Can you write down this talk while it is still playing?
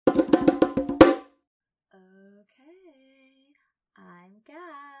I'm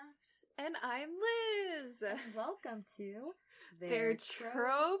Gabs. And I'm Liz. And welcome to Their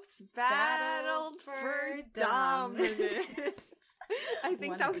Tropes Battled for Dominance. I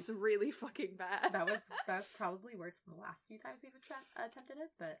think that was really fucking bad. That was probably worse than the last few times we've attempted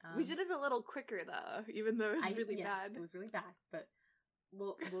it, but we did it a little quicker though, even though it was really bad. It was really bad, but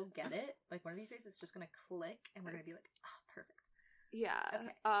we'll get it. Like one of these days, it's just gonna click, and we're gonna be like, "Oh, perfect." Yeah.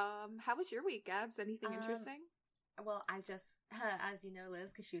 Okay. How was your week, Gabs? Anything interesting? Well, I just, as you know,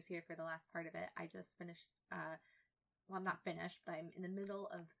 Liz, because she was here for the last part of it, I just finished. Well, I'm not finished, but I'm in the middle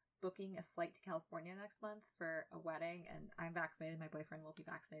of booking a flight to California next month for a wedding, and I'm vaccinated. My boyfriend will be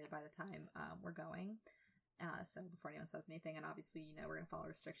vaccinated by the time we're going. So before anyone says anything, and obviously, you know, we're gonna follow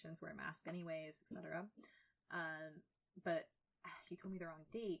restrictions, wear a mask anyways, etc. But he told me the wrong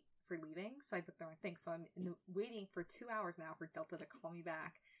date for leaving, so I booked the wrong thing. So I'm waiting for 2 hours now for Delta to call me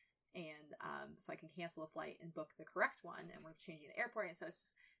back, and so I can cancel a flight and book the correct one. And we're changing the airport, and so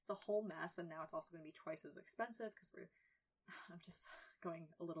it's a whole mess. And now it's also going to be twice as expensive because I'm just going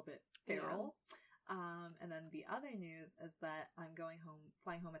a little bit feral. Yeah. And then the other news is that I'm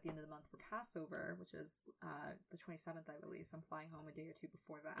flying home at the end of the month for Passover, which is the 27th, I believe. So I'm flying home a day or two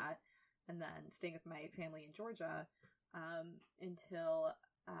before that, and then staying with my family in Georgia until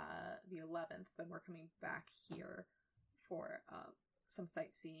the 11th. Then we're coming back here for some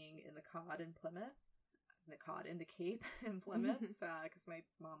sightseeing in the Cod in Plymouth, in the Cape in Plymouth, because my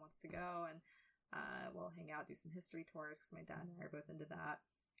mom wants to go, and we'll hang out, do some history tours, because my dad and I are both into that.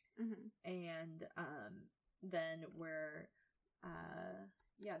 And then we're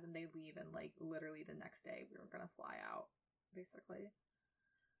then they leave, and like literally the next day we were gonna fly out, basically.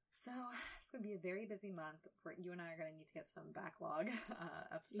 So it's gonna be a very busy month. You and I are gonna need to get some backlog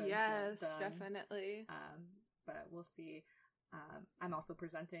episodes. Yes, definitely. But we'll see. I'm also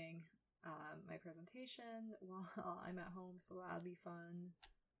presenting my presentation while I'm at home, so that'll be fun.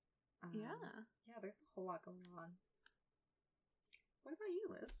 Yeah, there's a whole lot going on. What about you,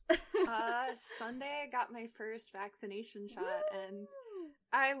 Liz? Sunday I got my first vaccination shot, and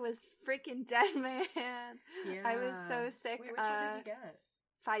I was freaking dead, man. Yeah. I was so sick. Wait, which one did you get?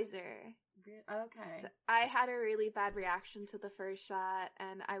 Pfizer. Okay. So I had a really bad reaction to the first shot,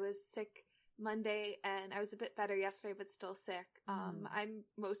 and I was sick Monday, and I was a bit better yesterday, but still sick. I'm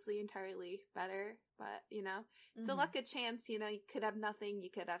mostly entirely better, but you know, it's a luck, a chance. You know, you could have nothing,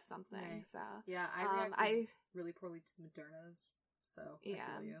 you could have something. Right. So yeah, I reacted really poorly to Moderna's. So yeah,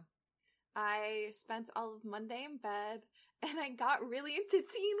 I feel you. I spent all of Monday in bed, and I got really into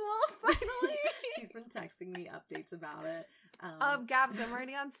Teen Wolf finally. She's been texting me updates about it. Gabs, I'm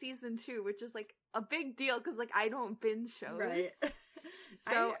already on season 2, which is like a big deal because like I don't binge shows. Right.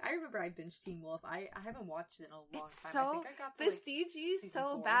 So I remember I binged Teen Wolf. I haven't watched it in a long time. I think I got to the CG is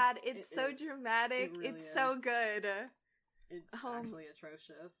so 4. Bad. It's so dramatic. Really it's so good. It's actually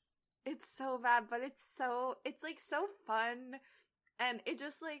atrocious. It's so bad, but it's like so fun, and it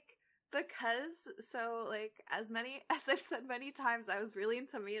just like. Because, so, like, as I've said many times, I was really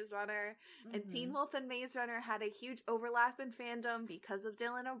into Maze Runner, and Teen Wolf and Maze Runner had a huge overlap in fandom because of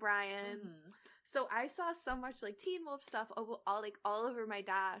Dylan O'Brien. So I saw so much, like, Teen Wolf stuff all over my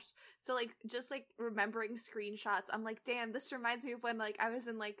dash. So, like, just, like, remembering screenshots, I'm like, damn, this reminds me of when, like, I was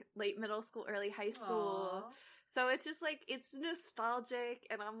in, like, late middle school, early high school. Aww. So it's just, like, it's nostalgic,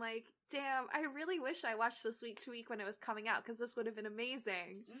 and I'm like, damn, I really wish I watched this week to week when it was coming out, because this would have been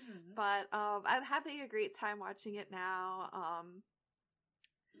amazing. But I'm having a great time watching it now. I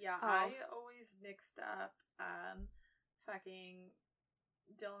always mixed up fucking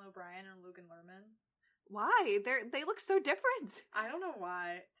Dylan O'Brien and Logan Lerman. Why? They look so different. I don't know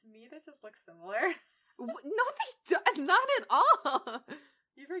why. To me, they just look similar. No, they don't. Not at all.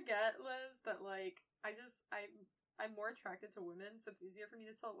 You forget, Liz, that, like, I'm more attracted to women, so it's easier for me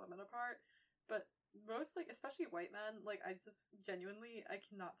to tell women apart. But most, like, especially white men, like, I just genuinely, I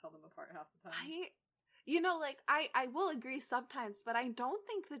cannot tell them apart half the time. I will agree sometimes, but I don't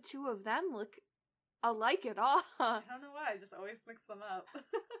think the two of them look alike at all. I don't know why, I just always mix them up. I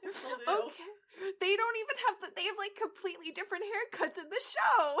still do. Okay. They don't even they have, like, completely different haircuts in the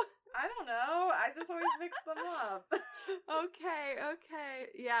show. I don't know, I just always mix them up. Okay.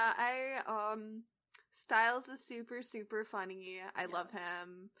 Yeah, Styles is super, super funny. I love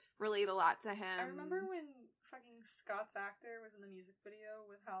him. Relate a lot to him. I remember when fucking Scott's actor was in the music video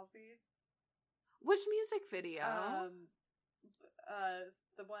with Halsey. Which music video?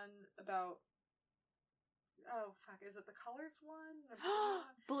 The one about... Oh, fuck. Is it the Colors one?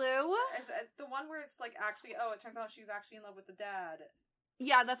 Blue? Is it the one where it's like actually... Oh, it turns out she was actually in love with the dad.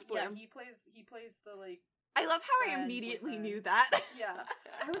 Yeah, that's Blue. Yeah, he plays the, like, I love how I Friend, immediately boyfriend. knew that. Yeah,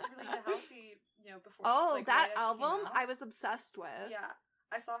 I was really into Halsey, before. Oh, like, that right as she came album out. I was obsessed with. Yeah,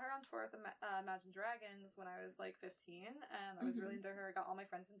 I saw her on tour with Imagine Dragons when I was like 15, and I was really into her. Got all my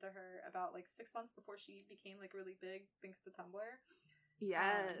friends into her about like 6 months before she became like really big, thanks to Tumblr.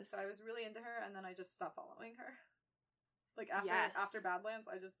 Yes. So I was really into her, and then I just stopped following her. Like Yes. after Badlands,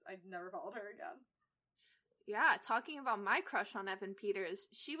 I never followed her again. Yeah, talking about my crush on Evan Peters,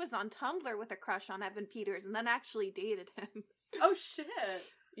 she was on Tumblr with a crush on Evan Peters and then actually dated him. Oh shit!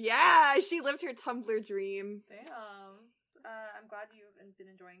 Yeah, she lived her Tumblr dream. Damn. I'm glad you've been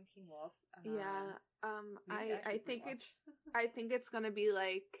enjoying Teen Wolf. Yeah. Maybe I should think rewatch. it's gonna be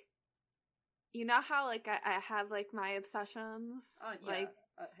like, you know how like I have like my obsessions, like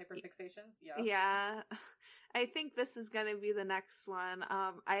hyperfixations. Yes. yeah. I think this is gonna be the next one.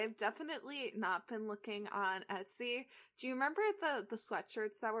 I have definitely not been looking on Etsy. Do you remember the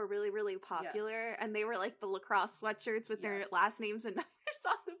sweatshirts that were really, really popular? Yes. And they were like the lacrosse sweatshirts with their Yes. last names and numbers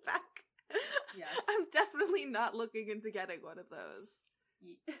on the back. Yes. I'm definitely not looking into getting one of those.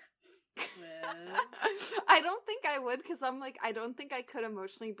 Liz. I don't think I would, because I'm like, I don't think I could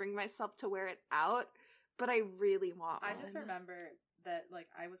emotionally bring myself to wear it out, but I really want one. I just remember that, like,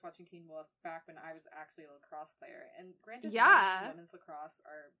 I was watching Teen Wolf back when I was actually a lacrosse player, and granted, men's and women's lacrosse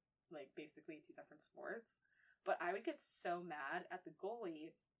are, like, basically two different sports, but I would get so mad at the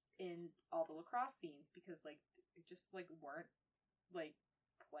goalie in all the lacrosse scenes, because, like, they just, like, weren't, like,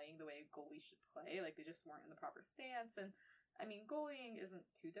 playing the way goalies should play, like, they just weren't in the proper stance, and, I mean, goalieing isn't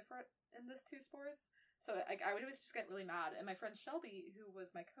too different in this two sports, so, like, I would always just get really mad, and my friend Shelby, who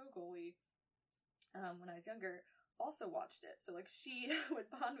was my co-goalie, when I was younger, also watched it. So, like, she would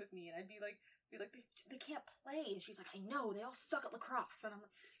bond with me, and I'd be like, they can't play. And she's like, I know, they all suck at lacrosse. And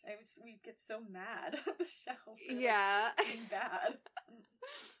we'd get so mad at the show. For, like, being bad.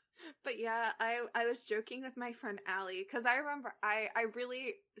 But yeah, I was joking with my friend Allie, because I remember I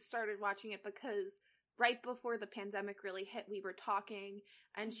really started watching it because right before the pandemic really hit, we were talking,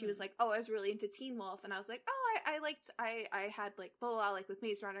 and she was like, oh, I was really into Teen Wolf, and I was like, oh, I had like blah, blah, like with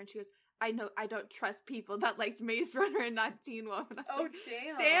Maze Runner, and she goes, I know, I don't trust people that liked Maze Runner and not Teen Wolf. And I was like,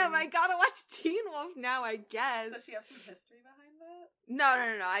 damn, I gotta watch Teen Wolf now, I guess. Does she have some history behind that? No,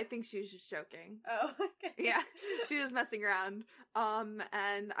 I think she was just joking. Oh, okay. Yeah, she was messing around.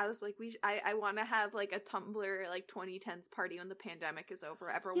 And I was like, I want to have like a Tumblr like 2010s party when the pandemic is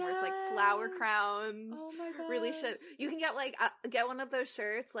over. Everyone wears like flower crowns. Oh my god, really should. You can get like get one of those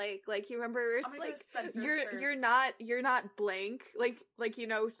shirts, like you remember it's like you're not blank, like you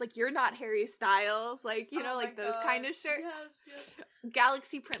know, it's like you're not Harry Styles, like you know, like those kind of shirts. Yes.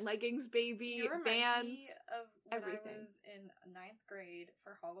 Galaxy print leggings, baby. You remind Bands. Me of when everything. I was in 9th grade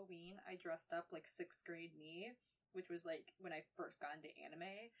for Halloween. I dressed up like 6th grade me, which was like when I first got into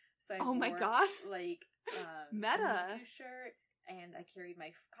anime. So I wore, my god, like meta a Mewtwo shirt, and I carried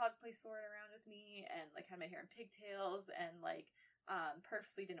my cosplay sword around with me, and like had my hair in pigtails, and like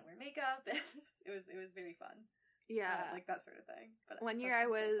purposely didn't wear makeup. it was very fun. Yeah, like that sort of thing. But one year I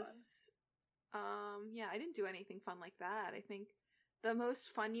was, yeah, I didn't do anything fun like that. I think the most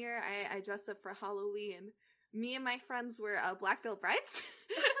fun year I dressed up for Halloween. Me and my friends were Black Veil Brides,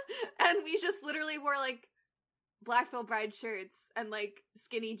 and we just literally wore like Black Veil Bride shirts and like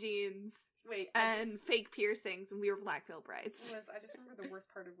skinny jeans. And fake piercings, and we were Black Veil Brides. I just remember the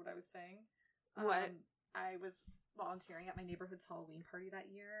worst part of what I was saying. What? I was volunteering at my neighborhood's Halloween party that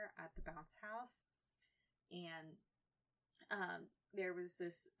year at the Bounce House, and there was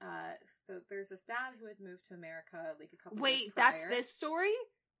this there's this dad who had moved to America like a couple years prior. That's this story?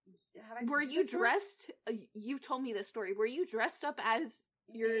 Were you dressed? You told me this story. Were you dressed up as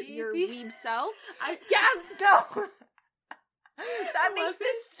your weeb self? Yes, no. That makes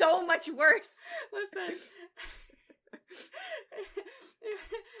this so much worse. Listen, it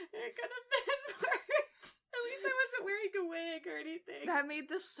could have been worse. At least I wasn't wearing a wig or anything. That made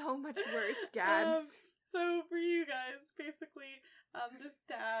this so much worse, Gads. So for you guys, basically, this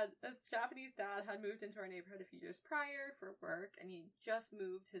Japanese dad had moved into our neighborhood a few years prior for work, and he just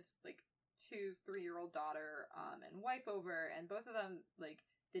moved his like 2-3-year-old daughter and wife over, and both of them like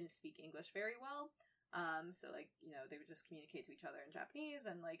didn't speak English very well. So like, you know, they would just communicate to each other in Japanese,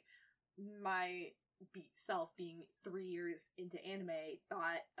 and like my self being 3 years into anime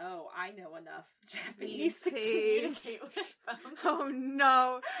thought, oh, I know enough Japanese to communicate with them. Oh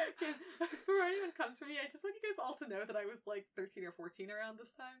no. Before anyone comes for me, I just want you guys all to know that I was like 13 or 14 around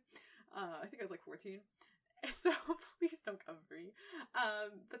this time. I think I was like 14. So please don't come for me.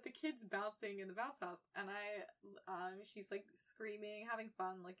 But the kid's bouncing in the bounce house, and she's like screaming, having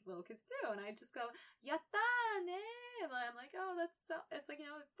fun like little kids do, and I just go, "Yatta ne!" And I'm like, "Oh, that's so." It's like,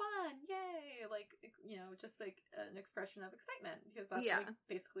 fun, yay! Like, just like an expression of excitement, because that's like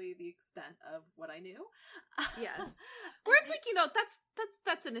basically the extent of what I knew. Yes, where it's like,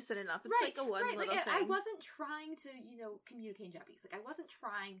 that's innocent enough. It's like a little thing. I wasn't trying to communicate in Japanese. Like, I wasn't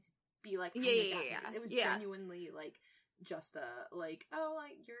trying to be like, yeah. It was genuinely like just like, oh,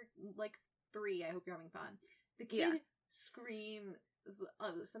 like, you're like 3. I hope you're having fun. The kid screams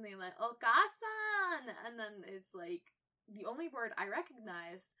something like "Okasan," and then it's like the only word I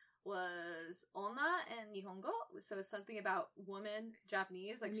recognized was "onna" and "nihongo," so it's something about woman,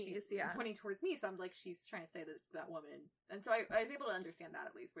 Japanese, like she's pointing towards me. So I'm like, she's trying to say that woman, and so I was able to understand that,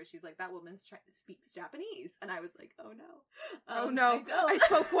 at least, where she's like, that woman speaks Japanese, and I was like, oh no, I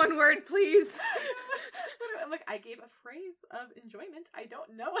spoke one word, please. I'm like, I gave a phrase of enjoyment. I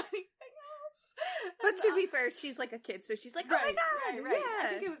don't know anything else. But to be fair, she's like a kid, so she's like, oh my god, right. Yeah. I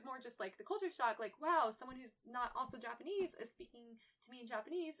think it was more just like the culture shock, like, wow, someone who's not also Japanese is speaking to me in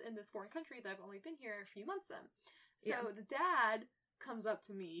Japanese in this foreign country that I've only been here a few months in. So the dad comes up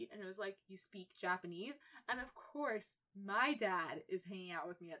to me and was like, you speak Japanese? And of course, my dad is hanging out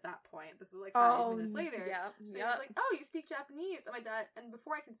with me at that point. This is like 5 minutes later. So he's like, oh, you speak Japanese? And my dad, and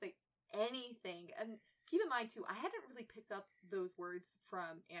before I can say anything, and keep in mind too, I hadn't really picked up those words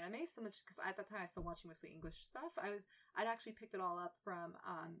from anime so much, because at that time I was still watching mostly English stuff. I'd actually picked it all up from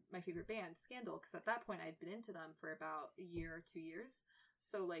my favorite band, Scandal, because at that point I'd been into them for about a year or 2 years.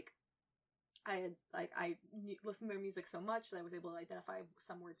 So like I listened to their music so much that I was able to identify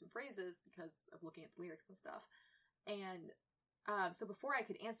some words and phrases because of looking at the lyrics and stuff. And so before I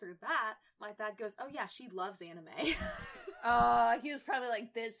could answer that, my dad goes, oh yeah, she loves anime. He was probably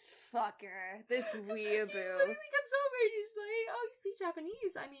like, this fucker, this weeaboo. He literally comes over and he's like, oh, you speak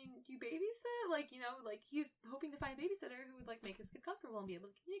Japanese? I mean, do you babysit? Like, like he's hoping to find a babysitter who would like make his kid comfortable and be able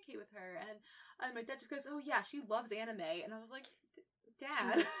to communicate with her. And my dad just goes, oh yeah, she loves anime. And I was like,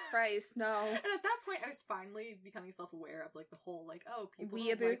 Dad. Jesus Christ, no. And at that point, I was finally becoming self-aware of like the whole like, oh, people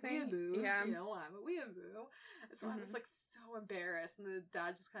weeaboo like weeaboos, yeah. I'm a weeaboo. And so I was like so embarrassed, and the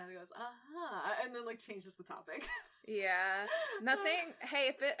dad just kind of goes, and then like changes the topic. Yeah, nothing. Hey,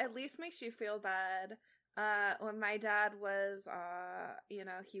 if it at least makes you feel bad. When my dad was,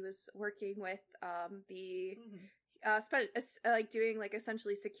 he was working with the like doing like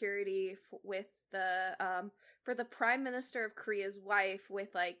essentially security with the for the Prime Minister of Korea's wife,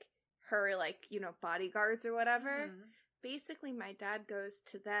 with like her like bodyguards or whatever. Basically, my dad goes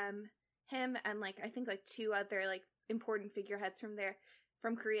to him and like I think like 2 other like important figureheads from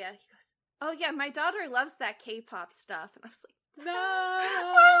Korea. He goes, oh yeah, my daughter loves that K-pop stuff. And I was like, no,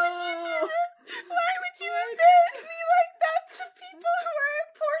 why would you do this? Why would you embarrass me like that to people who are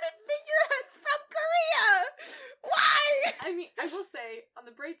important figureheads from Korea? Why? I mean, I will say, on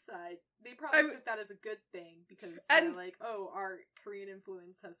the bright side, they probably took that as a good thing, because they're like, oh, our Korean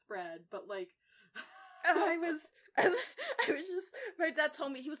influence has spread, but like... I was just, my dad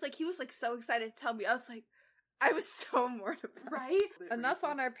told me, he was so excited to tell me, I was so mortified. Right? Enough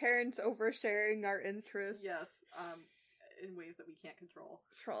on our parents oversharing our interests. Yes, in ways that we can't control.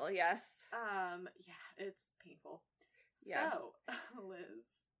 Yes. Yeah, it's painful. Yeah. So, Liz,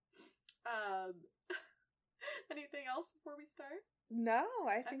 anything else before we start? No,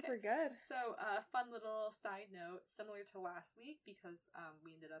 I think we're good. So, fun little side note, similar to last week, because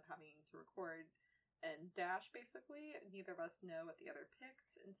we ended up having to record and dash, basically. Neither of us know what the other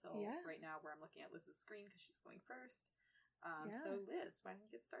picked until right now, where I'm looking at Liz's screen because she's going first. So Liz, why don't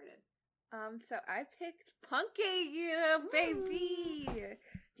you get started? So I picked Punkeiyu, baby!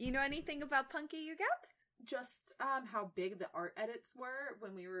 Do you know anything about Punkeiyu, Gaps? Just how big the art edits were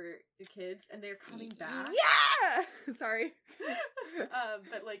when we were kids, and they're coming back. Yeah! Sorry.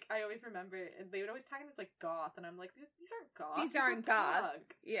 But like, I always remember it, and they would always tag him as like goth, and I'm like, these aren't goth. These aren't goth.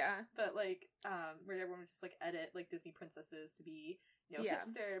 Yeah. But like, where everyone would just like edit like Disney princesses to be,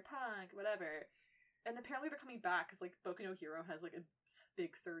 hipster, punk, whatever. And apparently they're coming back because like Boku no Hero has like a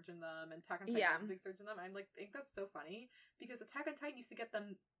big surge in them, and Attack on Titan has a big surge in them. I'm like, I think that's so funny because Attack on Titan used to get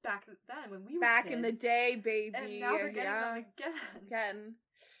them back then when we were back kids, in the day, baby, and now they're getting them again.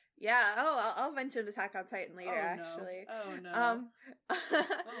 Yeah. Oh, I'll mention Attack on Titan later. Actually. Oh no. Oh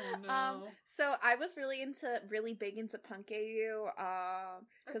no. So I was really big into Punkeiyu,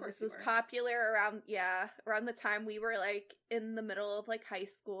 because this was popular around the time we were like in the middle of like high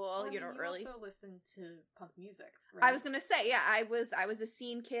school, Well, you know, early. You also listened to punk music, right? I was gonna say, yeah, I was a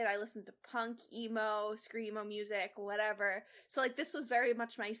scene kid. I listened to punk, emo, screamo music, whatever. So like this was very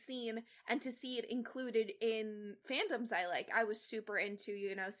much my scene, and to see it included in fandoms I like, I was super into,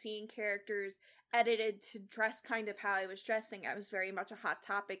 you know, seeing characters edited to dress kind of how I was dressing. I was very much a Hot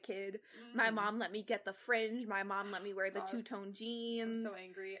Topic kid. My mom let me get the fringe. My mom let me wear the two-tone jeans. I'm so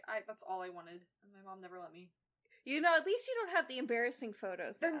angry. That's all I wanted. My mom never let me. You know, at least you don't have the embarrassing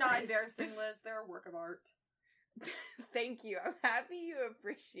photos. They're not embarrassing, Liz. They're a work of art. Thank you. I'm happy you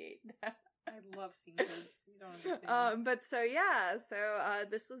appreciate that. I love scene kids. You don't understand. But so yeah,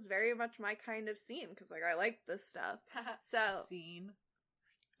 this was very much my kind of scene because like I like this stuff. So scene.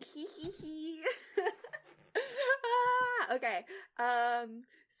 Hee hee hee. Okay.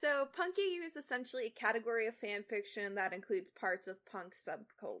 So punk AU is essentially a category of fan fiction that includes parts of punk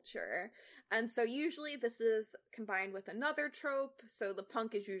subculture. And so usually this is combined with another trope. So the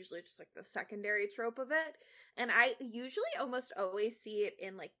punk is usually just like the secondary trope of it. And I usually almost always see it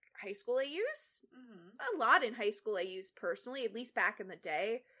in like high school AUs. Mm-hmm. A lot in high school AUs personally, at least back in the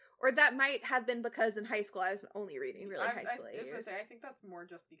day. Or that might have been because in high school I was only reading really high school AUs. I think that's more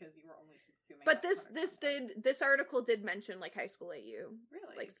just because you were only consuming. But this article did mention like high school AU,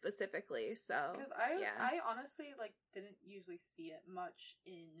 really, like specifically. So because I honestly like didn't usually see it much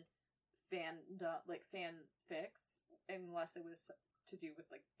in fanfics unless it was to do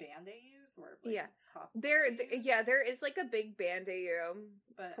with like band AUs or like pop AUs. There is like a big band AU,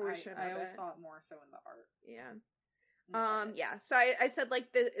 but portion I of always it. saw it more so in the art. Yeah. So I said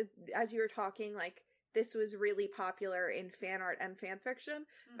like as you were talking, like this was really popular in fan art and fan fiction,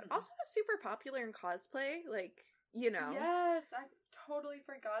 but also was super popular in cosplay, like, you know. Yes, I totally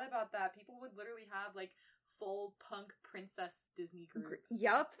forgot about that. People would literally have like full punk princess Disney groups.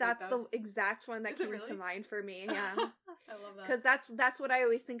 Yep, that's the exact one that came to mind for me. Yeah. I love that. Because that's what I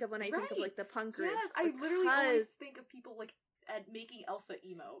always think of when I think of like the punk groups. Yes, I literally always think of people like making Elsa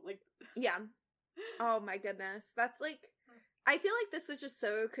emo. Like yeah. Oh my goodness. That's like, I feel like this was just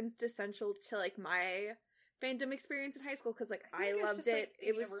so quintessential to like my fandom experience in high school because like I loved it. Like,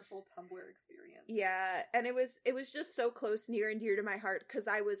 it was universal Tumblr experience. Yeah, and it was just so close, near and dear to my heart because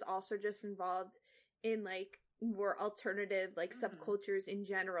I was also just involved in like more alternative like subcultures in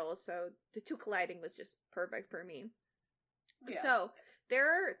general. So the two colliding was just perfect for me. Yeah. So there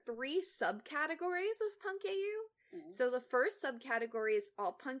are 3 subcategories of punk AU. So the first subcategory is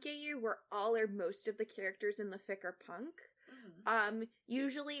all punk AU, where all or most of the characters in the fic are punk.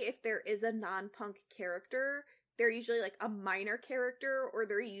 Usually if there is a non-punk character, they're usually like a minor character, or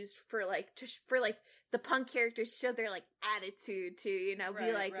they're used for like for like the punk characters to show their like attitude to, you know,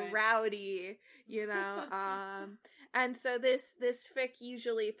 be like rowdy, you know. And so this fic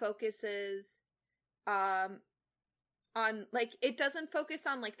usually focuses on like, it doesn't focus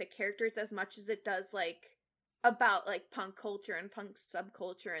on like the characters as much as it does like about like punk culture and punk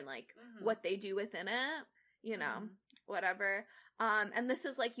subculture and like what they do within it, you know, whatever. And this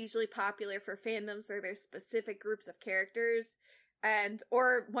is like usually popular for fandoms where there's specific groups of characters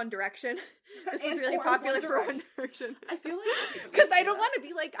or One Direction. This is really popular for One Direction. I feel like because I don't want to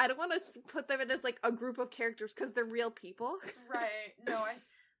be like, I don't want to put them in as like a group of characters because they're real people. Right. No,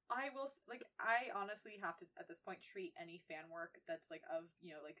 I will, like, I honestly have to, at this point, treat any fan work that's, like, of,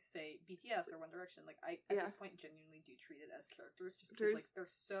 you know, like, say, BTS or One Direction, like, I, at this point, genuinely do treat it as characters, just because, like,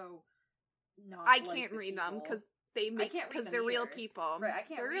 they're so not I can't read them, because because they're real people. Right, I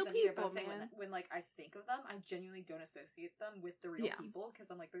can't read them people, either, but I'm saying when, like, I think of them, I genuinely don't associate them with the real people,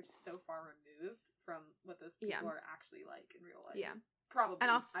 because I'm, like, they're just so far removed from what those people are actually like in real life. Yeah. Probably.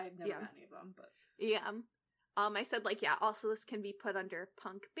 And also, I've never met any of them, but... Yeah. I said, like, yeah, also this can be put under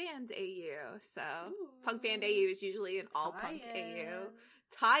punk band AU. So, punk band AU is usually an all punk AU.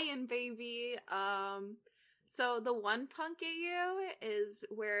 Tie-in, baby. So the one punk AU is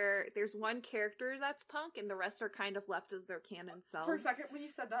where there's one character that's punk and the rest are kind of left as their canon selves. For a second, when you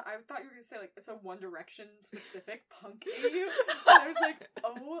said that, I thought you were going to say, like, it's a One Direction specific punk AU. I was like,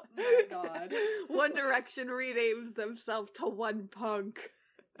 oh my god. One Direction renames themselves to One Punk.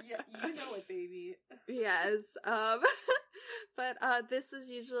 Yeah, you know it, baby. Yes. But this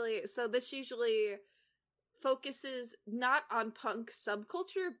usually focuses not on punk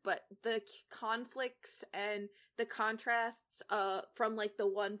subculture, but the conflicts and the contrasts from like the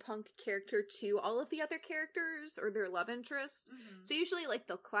one punk character to all of the other characters or their love interest. So usually like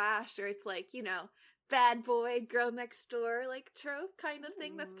they'll clash, or it's like, you know, bad boy, girl next door like trope kind of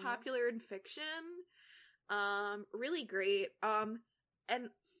thing that's popular in fiction. Really great. And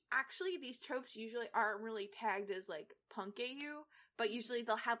actually, these tropes usually aren't really tagged as, like, punk AU, but usually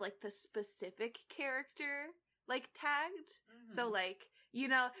they'll have, like, the specific character, like tagged. Mm-hmm. So like, you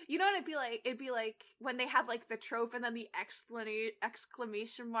know what it'd be like? It'd be like when they have like the trope and then the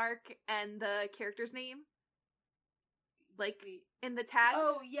exclamation mark and the character's name. Like in the tags.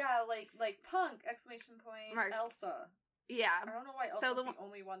 Oh yeah, like punk exclamation point Mark. Elsa. Yeah. I don't know why Elsa's the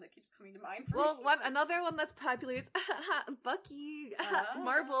only one that keeps coming to mind for me. Another one that's popular is Bucky,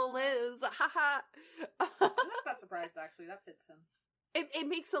 Marble Liz, haha. I'm not that surprised actually. That fits him. It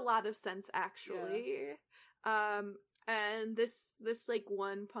makes a lot of sense actually. Yeah. And this like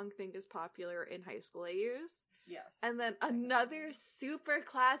one punk thing is popular in high school AUs. Yes. And then another super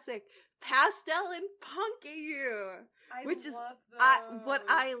classic pastel and punk AU. Which is what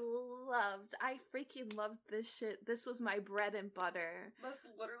I loved. I freaking loved this shit. This was my bread and butter. That's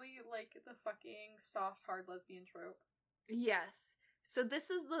literally like the fucking soft hard lesbian trope. Yes. So this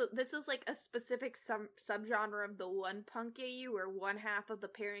is like a specific subgenre of the one punk AU where one half of the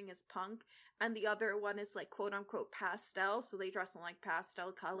pairing is punk and the other one is like quote unquote pastel, so they dress in like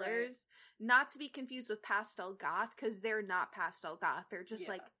pastel colors. Right. Not to be confused with pastel goth, because they're not pastel goth. They're just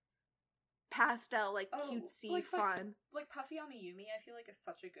like pastel, like cutesy, fun. Like Puffy Amiyumi, I feel like is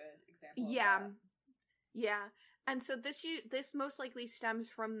such a good example. Yeah. Of that. Yeah. And so this most likely stems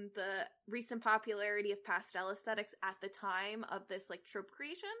from the recent popularity of pastel aesthetics at the time of this like trope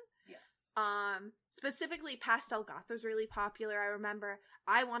creation. Yes. Specifically pastel goth was really popular. I remember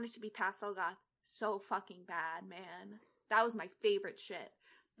I wanted to be pastel goth so fucking bad, man. That was my favorite shit.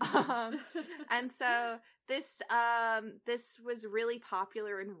 And so this was really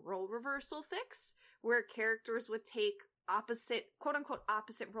popular in role reversal fics, where characters would take quote unquote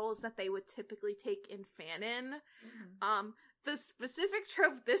opposite roles that they would typically take in fanon. Mm-hmm. The specific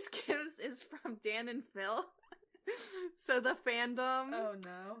trope this gives is from Dan and Phil. So the fandom. Oh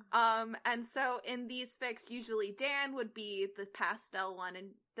no. And so in these fics, usually Dan would be the pastel one and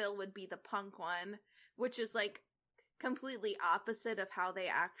Phil would be the punk one, which is like completely opposite of how they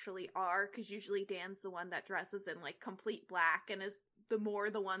actually are, because usually Dan's the one that dresses in like complete black and is the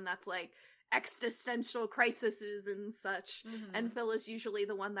one that's like existential crises and such. Mm-hmm. And Phil is usually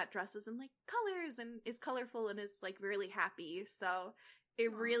the one that dresses in like colors and is colorful and is like really happy. So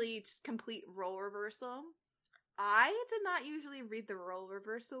it really just complete role reversal. I did not usually read the role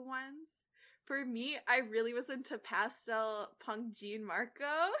reversal ones. For me, I really was into pastel punk John Marco.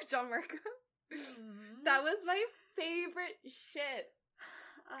 Mm-hmm. That was my favorite shit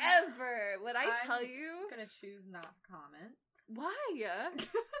ever. When I tell you, I'm gonna choose not to comment. Why?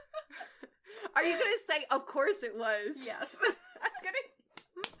 Are you gonna say, of course it was? Yes. I'm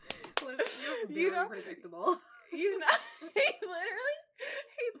gonna... You're very predictable. You know, I literally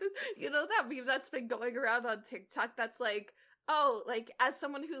hate this. You know that meme that's been going around on TikTok that's like, oh, like, as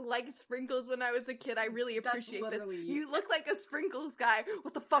someone who liked sprinkles when I was a kid, I really appreciate this. You look like a sprinkles guy.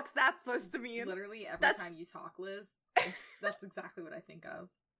 What the fuck's that supposed to mean? Literally every time you talk, Liz, that's exactly what I think of.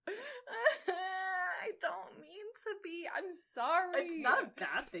 I don't mean to be. I'm sorry. It's not a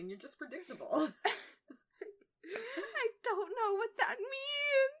bad thing. You're just predictable. I don't know what that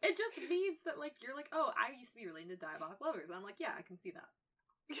means. It just means that, like, you're like, oh, I used to be related to Diabolic Lovers. And I'm like, yeah, I can see that.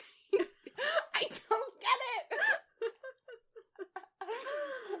 I don't get it.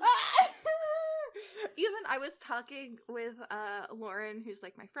 Even I was talking with Lauren, who's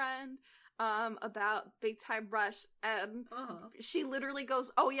like my friend, about Big Time Rush, and she literally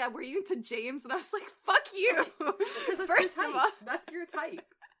goes, "Oh yeah, were you into James?" And I was like, "Fuck you!" First of all, that's your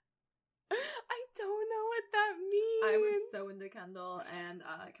type. I don't know what that means. I was so into Kendall, and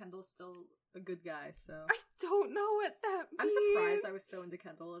Kendall's still a good guy, so I don't know what that means. I'm surprised I was so into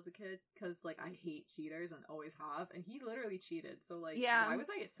Kendall as a kid, because like I hate cheaters and always have, and he literally cheated. So like, why was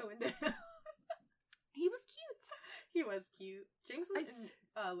I so into him? He was cute. He was cute. James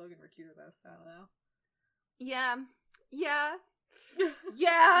and Logan were cuter though, so I don't know. Yeah.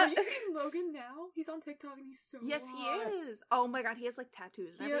 Have you seen Logan now? He's on TikTok and he's so Yes, hot. He is. Oh my god, he has like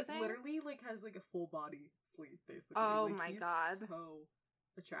tattoos and everything. He literally like has like a full body sleeve, basically. Oh like, my god. So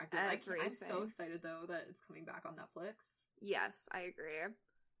attractive. I'm so excited though that it's coming back on Netflix. Yes, I agree.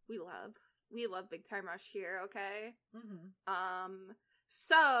 We love Big Time Rush here, okay? Mm-hmm.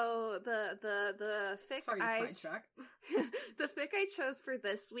 So the fic the fic I chose for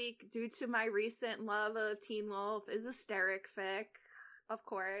this week, due to my recent love of Teen Wolf, is a Steric fic, of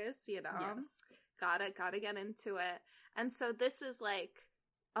course. You know, yes. Gotta get into it. And so this is like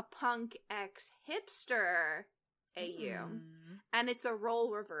a punk X hipster AU, and it's a role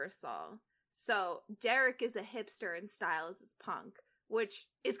reversal. So Derek is a hipster and Styles is punk, which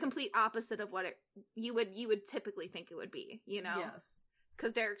is complete opposite of what you would typically think it would be. You know. Yes.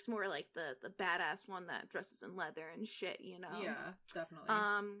 Because Derek's more like the badass one that dresses in leather and shit, you know? Yeah, definitely.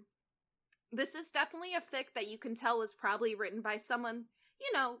 This is definitely a fic that you can tell was probably written by someone,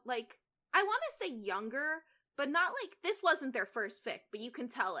 you know, like, I want to say younger, but not like, this wasn't their first fic, but you can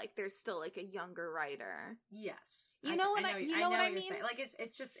tell, like, there's still, like, a younger writer. Yes. You know what I mean? Saying. Like,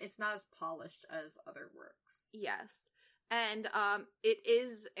 it's not as polished as other works. Yes. And, it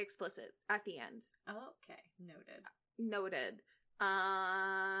is explicit at the end. Okay. Noted.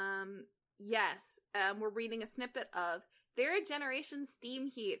 Yes. We're reading a snippet of Their Generation Steam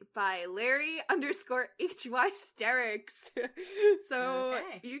Heat by Larry_HY_Sterix. So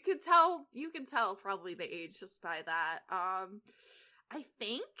okay. you can tell probably the age just by that. I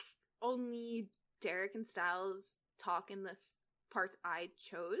think only Derek and Styles talk in this parts I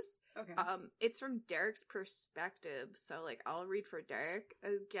chose. Okay. It's from Derek's perspective, so like I'll read for Derek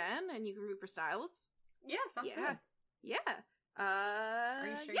again, and you can read for Styles. Yeah, sounds good. Yeah. Are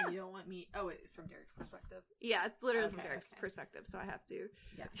you sure you don't want me? Oh, it's from Derek's perspective. Yeah, it's literally from Derek's perspective, so I have to.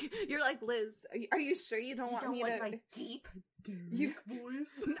 Yes. You're like, Liz, are you sure you don't want me to? My deep Derek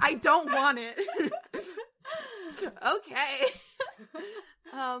voice? I don't want it. Okay.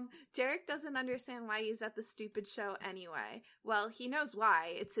 Derek doesn't understand why he's at the stupid show anyway. Well, he knows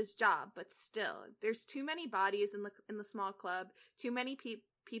why. It's his job, but still, there's too many bodies in the small club. Too many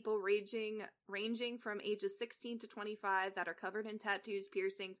people ranging from ages 16 to 25 that are covered in tattoos,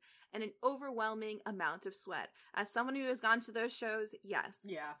 piercings, and an overwhelming amount of sweat. As someone who has gone to those shows, yes.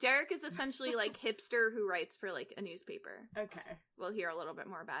 Yeah. Derek is essentially like hipster who writes for like a newspaper. Okay. We'll hear a little bit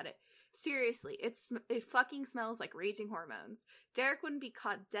more about it. Seriously, it fucking smells like raging hormones. Derek wouldn't be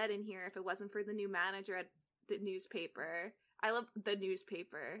caught dead in here if it wasn't for the new manager at the newspaper. I love the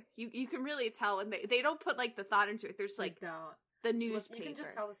newspaper. You can really tell when they don't put like the thought into it. There's like the newspaper. You can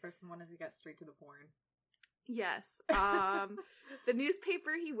just tell this person wanted to get straight to the porn. Yes. The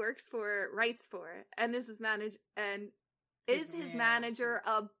newspaper he works for, writes for, and is his manager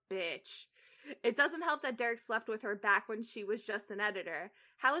a bitch. It doesn't help that Derek slept with her back when she was just an editor.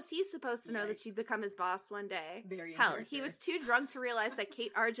 How was he supposed to know that she'd become his boss one day? Hell, he was too drunk to realize that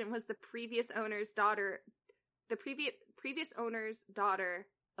Kate Argent was the previous owner's daughter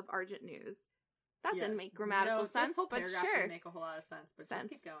of Argent News. That didn't make grammatical sense, but sure. Didn't make a whole lot of sense, but just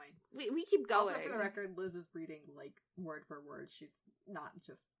keep going. We keep going. Also, for the record, Liz is reading like word for word. She's not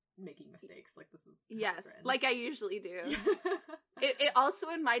just making mistakes. Like this is like I usually do. It also,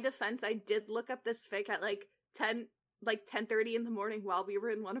 in my defense, I did look up this fic at like 10:30 in the morning while we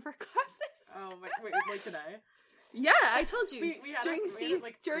were in one of our classes. Oh my! Wait, like today? Yeah, I told you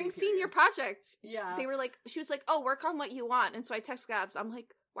during senior project. Yeah, she was like, "Oh, work on what you want," and so I text Gabs. I'm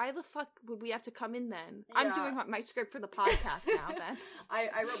like, why the fuck would we have to come in then? Yeah. I'm doing my script for the podcast now. Then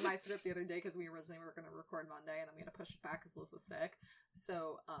I wrote my script the other day because we originally were going to record Monday, and then we had to push it back because Liz was sick.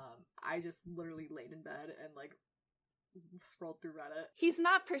 So I just literally laid in bed and like scrolled through Reddit. He's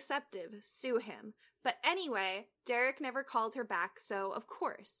not perceptive. Sue him. But anyway, Derek never called her back, so of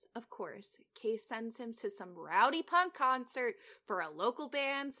course, Kay sends him to some rowdy punk concert for a local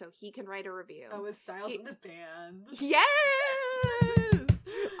band so he can write a review. Oh, with Styles in the band. Yes!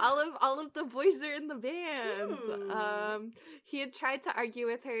 All of the boys are in the band. Ooh. He had tried to argue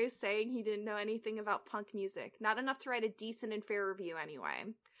with her, saying he didn't know anything about punk music. Not enough to write a decent and fair review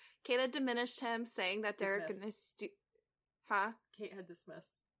anyway. Kate had diminished him, saying that Derek and his Kate had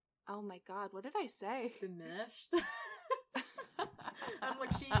dismissed. Oh my god, what did I say? Diminished? I'm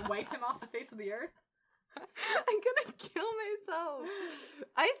like, she wiped him off the face of the earth? I'm gonna kill myself.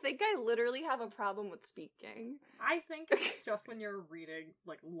 I think I literally have a problem with speaking. I think it's just when you're reading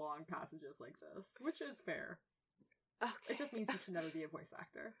like long passages like this, which is fair. Okay. It just means you should never be a voice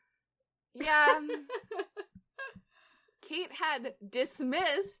actor. Yeah. Kate had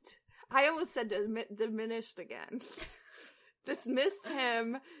dismissed. I almost said diminished again. Dismissed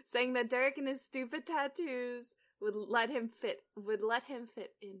him, saying that Derek and his stupid tattoos would let him fit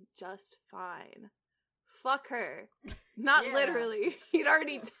in just fine. Fuck her. Not literally. He'd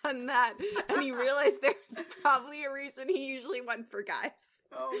already done that, and he realized there was probably a reason he usually went for guys.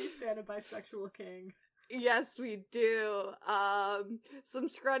 Oh, we stand a bisexual king. Yes, we do. Some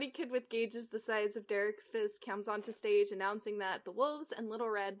scrawny kid with gauges the size of Derek's fist comes onto stage announcing that the Wolves and Little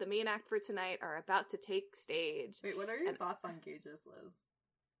Red, the main act for tonight, are about to take stage. Wait, what are your thoughts on gauges, Liz?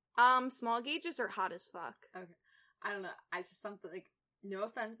 Small gauges are hot as fuck. Okay. I don't know. I just something like, no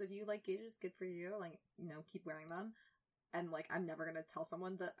offense, if you like gauges, good for you. Like, you know, keep wearing them. And, like, I'm never gonna tell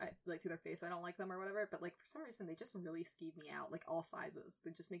someone that, to their face I don't like them or whatever, but, like, for some reason, they just really skeeve me out, like, all sizes.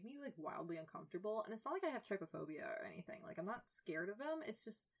 They just make me, like, wildly uncomfortable, and it's not like I have trypophobia or anything. Like, I'm not scared of them, it's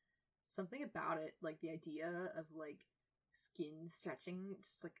just something about it, like, the idea of, like, skin stretching,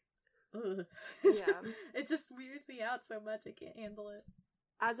 just, like, ugh. It just weirds me out so much, I can't handle it.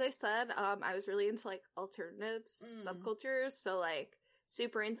 As I said, I was really into like alternative subcultures, so like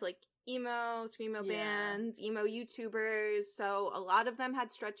super into like emo, screamo bands, emo YouTubers. So a lot of them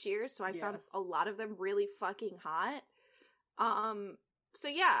had stretched ears, so I found a lot of them really fucking hot. So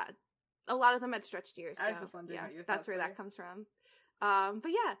yeah, a lot of them had stretched ears. I was just wondering what your that's thoughts where were. that comes from.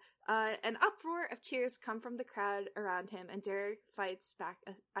 But yeah, an uproar of cheers come from the crowd around him, and Derek fights back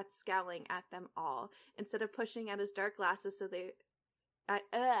at scowling at them all. Instead of pushing at his dark glasses so they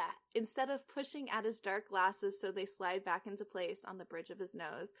slide back into place on the bridge of his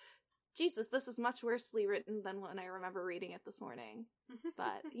nose. Jesus, this is much worsely written than when I remember reading it this morning.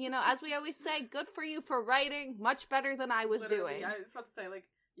 But, you know, as we always say, good for you for writing, much better than I was doing. I was about to say, like,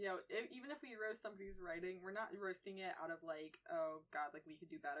 you know, even if we roast somebody's writing, we're not roasting it out of, like, oh, God, like, we could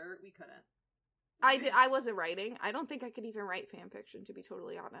do better. We couldn't. I wasn't writing. I don't think I could even write fanfiction, to be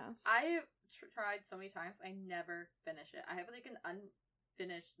totally honest. I've tried so many times, I never finish it. I have, like, an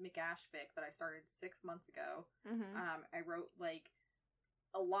unfinished McAsh fic that I started 6 months ago. I wrote, like,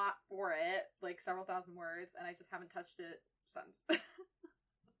 a lot for it, like, several thousand words, and I just haven't touched it since.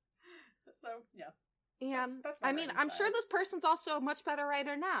 So, yeah. Yeah, that's I mean, I'm sure this person's also a much better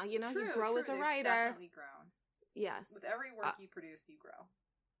writer now, you know? You grow as a writer. Definitely grown. Yes. With every work you produce, you grow.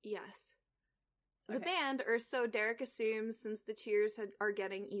 Yes. The band, or so Derek assumes, since the cheers are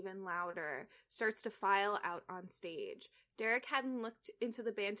getting even louder, starts to file out on stage. Derek hadn't looked into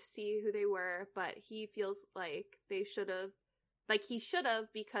the band to see who they were, but he feels like he should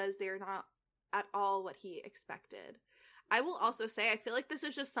have, because they're not at all what he expected. I will also say, I feel like this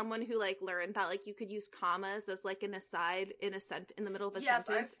is just someone who, like, learned that, like, you could use commas as, like, an aside in in the middle of a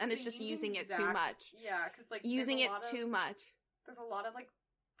sentence, and it's just using it too much. Yeah, because, like, using it too much. There's a lot of, like,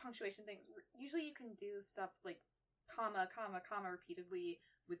 punctuation things. Usually you can do stuff like comma, comma, comma repeatedly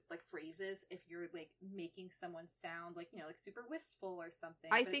with, like, phrases if you're, like, making someone sound, like, you know, like, super wistful or something.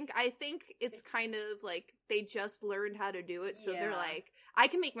 I think it's kind of, like, they just learned how to do it, so they're like, I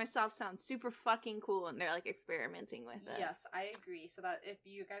can make myself sound super fucking cool, and they're, like, experimenting with it. Yes, I agree. So that if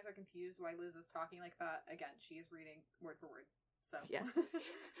you guys are confused why Liz is talking like that, again, she is reading word for word. So yes.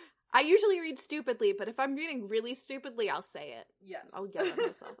 I usually read stupidly, but if I'm reading really stupidly, I'll say it. Yes. I'll yell at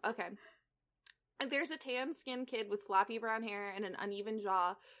myself. Okay. And there's a tan-skinned kid with floppy brown hair and an uneven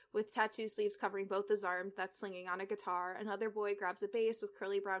jaw with tattoo sleeves covering both his arms that's slinging on a guitar. Another boy grabs a bass with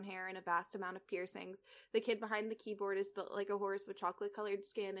curly brown hair and a vast amount of piercings. The kid behind the keyboard is built like a horse with chocolate-colored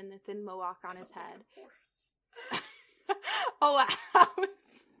skin and a thin mohawk on his head. Oh, wow.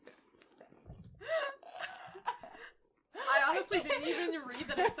 I honestly didn't even read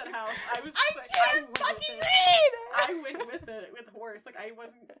that it said house. I was just I can't fucking read! I went with it, with horse. Like, I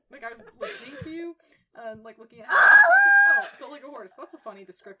wasn't, like, I was listening to you, like, looking at house. So I was like, oh, built like a horse. That's a funny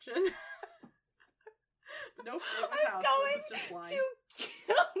description. But nope, it was house. Going it was just blind. to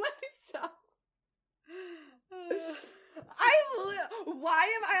kill myself. Why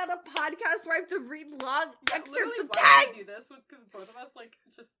am I on a podcast where I have to read long excerpts of text? Why do we do this? Because both of us, like,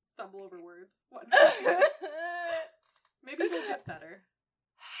 just stumble over words. What? Maybe we'll get better.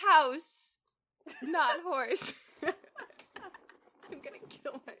 House, not horse. I'm gonna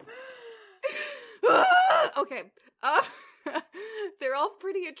kill myself. Okay. They're all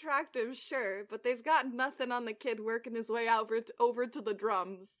pretty attractive, sure, but they've got nothing on the kid working his way over to the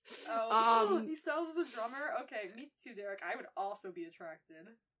drums. Oh, he sells as a drummer? Okay, me too, Derek. I would also be attracted.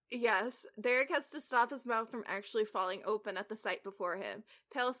 Yes, Derek has to stop his mouth from actually falling open at the sight before him.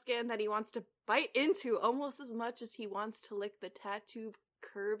 Pale skin that he wants to bite into almost as much as he wants to lick the tattoo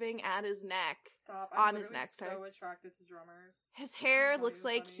curving at his neck. Stop. On his neck. So attracted to drummers. His hair looks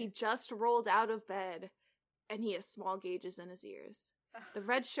like he just rolled out of bed, and he has small gauges in his ears. The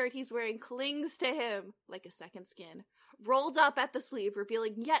red shirt he's wearing clings to him like a second skin, rolled up at the sleeve,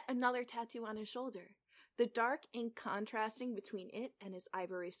 revealing yet another tattoo on his shoulder. The dark ink contrasting between it and his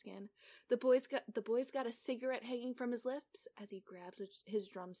ivory skin. The boy's got a cigarette hanging from his lips as he grabs his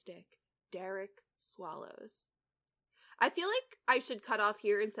drumstick. Derek swallows. I feel like I should cut off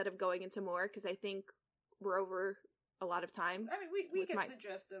here instead of going into more, because I think we're over a lot of time. I mean, we get the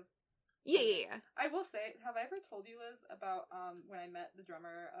gist of... Yeah. I will say, have I ever told you, Liz, about when I met the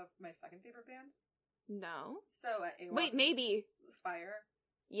drummer of my second favorite band? No. So at AWOC, wait, maybe. Spire.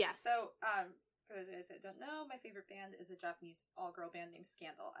 Yes. So, for those guys that don't know, my favorite band is a Japanese all-girl band named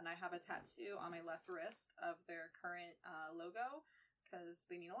Scandal, and I have a tattoo on my left wrist of their current logo, because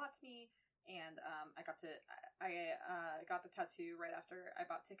they mean a lot to me, and I got the tattoo right after I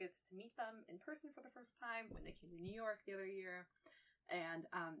bought tickets to meet them in person for the first time when they came to New York the other year. And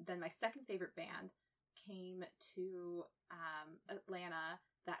then my second favorite band came to Atlanta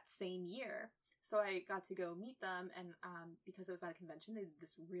that same year. So I got to go meet them, and because it was at a convention, they did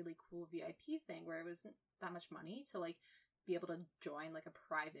this really cool VIP thing where it wasn't that much money to like be able to join like a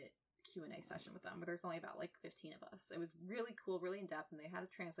private Q&A session with them, where there's only about like 15 of us. It was really cool, really in depth, and they had a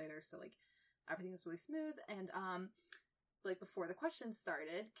translator, so like everything was really smooth. And like before the questions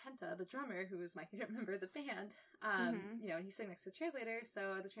started, Kenta, the drummer, who was my favorite member of the band, you know, he's sitting next to the translator,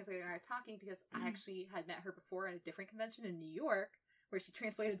 so the translator and I are talking because I actually had met her before at a different convention in New York where she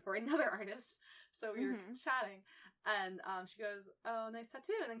translated for another artist. So we were chatting, and she goes, "Oh, nice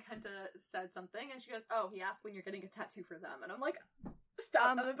tattoo." And then Kenta said something, and she goes, "Oh, he asked when you're getting a tattoo for them." And I'm like,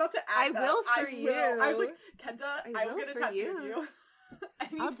 "Stop! I'm about to act I will up. for you. I was like, "Kenta, I will get a tattoo of you.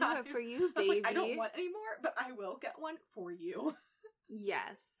 I'll do it for you, baby. I was like, I don't want any more, but I will get one for you."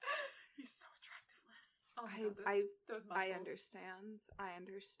 Yes. He's so attractive, Liz. Oh my God, those muscles. I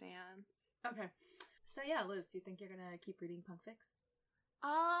understand. Okay. So yeah, Liz, do you think you're gonna keep reading punk fics?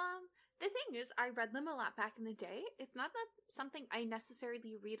 The thing is, I read them a lot back in the day. It's not that something I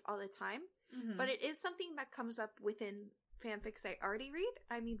necessarily read all the time, but it is something that comes up within fanfics I already read.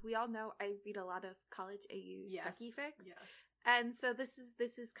 I mean, we all know I read a lot of college AU Stucky fics. Yes. And so this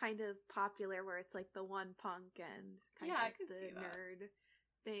is kind of popular, where it's like the one punk and kind of the nerd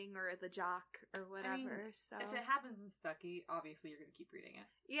thing, or the jock or whatever. I mean, so if it happens in Stucky, obviously you're gonna keep reading it.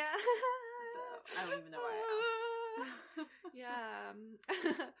 Yeah. So I don't even know why I asked. Yeah.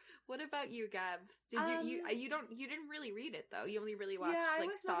 What about you, Gabs? Did you didn't really read it though? You only really watched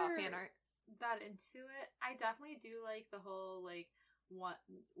saw fan art. That into it. I definitely do like the whole like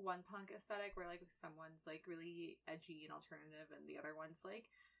one punk aesthetic where like someone's like really edgy and alternative and the other one's like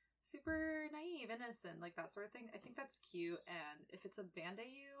super naive, innocent, like that sort of thing. I think that's cute, and if it's a band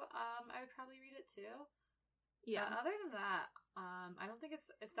AU, I would probably read it too. Yeah. But other than that, I don't think it's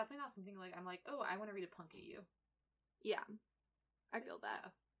definitely not something like I'm like, oh, I want to read a punk AU. Yeah, I feel that.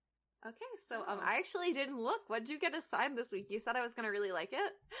 Okay, so I actually didn't look. What did you get assigned this week? You said I was gonna really like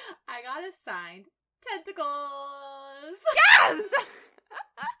it. I got assigned Tentacles. Yes.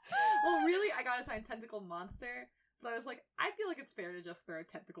 Well, really, I got assigned Tentacle Monster, but I was like, I feel like it's fair to just throw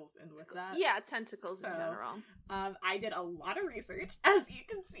tentacles in with that. Yeah, tentacles in general. I did a lot of research, as you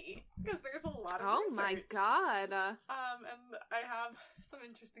can see, because there's a lot of research. Oh my God. And I have some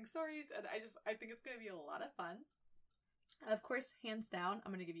interesting stories, and I think it's gonna be a lot of fun. Of course, hands down,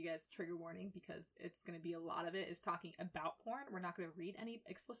 I'm going to give you guys a trigger warning because it's going to be a lot of it is talking about porn. We're not going to read any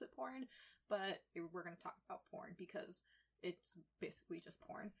explicit porn, but we're going to talk about porn because it's basically just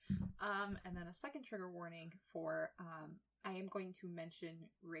porn. And then a second trigger warning for, I am going to mention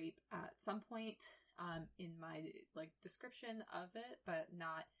rape at some point in my like description of it, but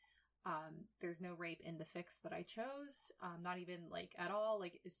not there's no rape in the fics that I chose, not even like at all,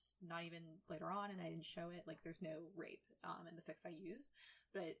 like it's not even later on, and I didn't show it, like there's no rape in the fics I used.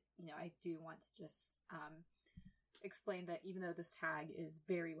 But you know, I do want to just explain that even though this tag is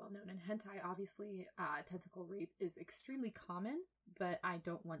very well known in hentai, obviously tentacle rape is extremely common, but I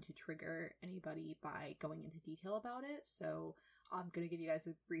don't want to trigger anybody by going into detail about it, so I'm going to give you guys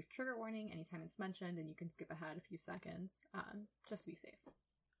a brief trigger warning anytime it's mentioned, and you can skip ahead a few seconds just to be safe.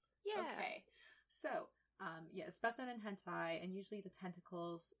 Yeah. Okay. So, it's best known in hentai, and usually the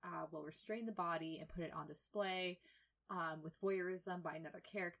tentacles will restrain the body and put it on display with voyeurism by another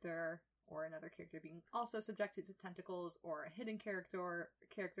character, or another character being also subjected to tentacles, or a hidden character, or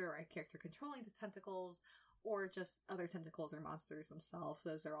a character controlling the tentacles, or just other tentacles or monsters themselves.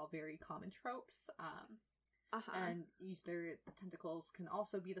 Those are all very common tropes. And the tentacles can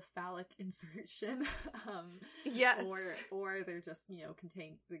also be the phallic insertion. Yes. Or they're just,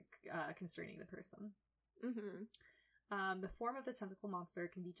 constraining the person. The form of the tentacle monster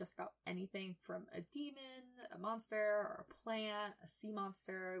can be just about anything from a demon, a monster, or a plant, a sea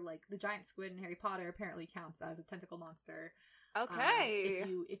monster. Like the giant squid in Harry Potter apparently counts as a tentacle monster. Okay.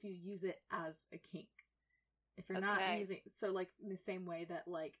 If you use it as a kink. If you're not using, so like in the same way that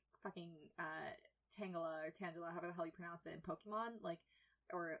like fucking Tangela or Tangela, however the hell you pronounce it in Pokemon, like,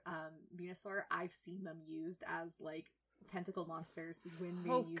 or Venusaur, I've seen them used as like tentacle monsters when they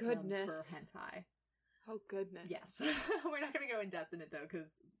use them for hentai. Oh goodness. Yes. We're not gonna go in depth in it though, because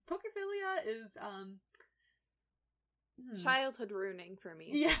pokephilia is childhood ruining for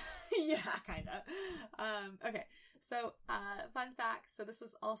me. Yeah, kinda. Okay. So, fun fact, so this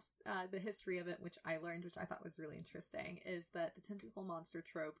is also the history of it, which I learned, which I thought was really interesting, is that the tentacle monster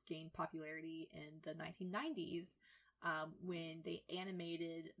trope gained popularity in the 1990s when they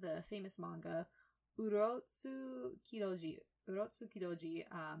animated the famous manga Urotsu Kidoji.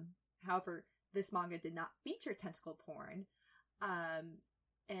 However, this manga did not feature tentacle porn, and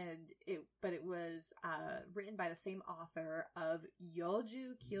it but it was written by the same author of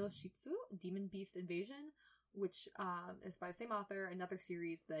Yoju Kyoshitsu, Demon Beast Invasion, which is by the same author, another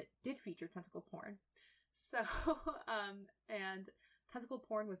series that did feature tentacle porn. So, and tentacle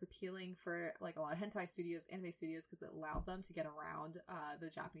porn was appealing for like a lot of hentai studios, anime studios, because it allowed them to get around the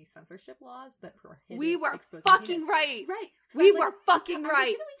Japanese censorship laws that prohibit. We were exposing fucking penis. right. Right. We were fucking I was right. like,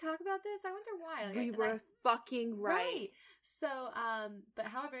 didn't we talk about this? I wonder why. Like, We and were fucking right. So, but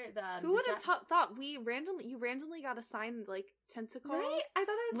however, Who would have thought you randomly got assigned like tentacles? Right? I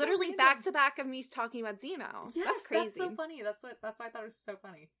thought it was literally so back to back of me talking about Xeno. Yes, that's crazy. That's so funny. That's why I thought it was so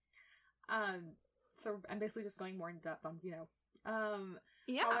funny. So I'm basically just going more in depth on Xeno.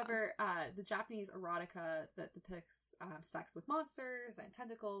 Yeah. However, the Japanese erotica that depicts sex with monsters and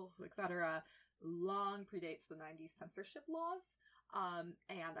tentacles, etc., long predates the 90s censorship laws.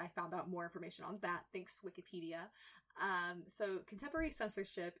 And I found out more information on that thanks Wikipedia. So contemporary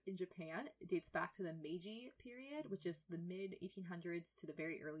censorship in Japan dates back to the Meiji period, which is the mid 1800s to the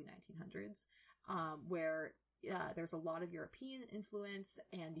very early 1900s, where there's a lot of European influence,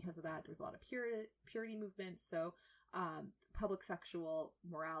 and because of that, there's a lot of purity movements. So public sexual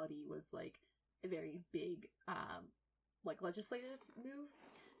morality was like a very big like legislative move.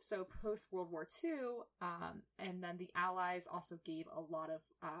 So post World War II, and then the Allies also gave a lot of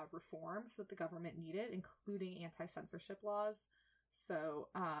reforms that the government needed, including anti-censorship laws. So,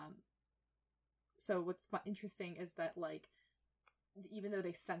 so what's interesting is that like, even though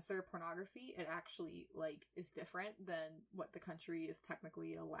they censor pornography, it actually like is different than what the country is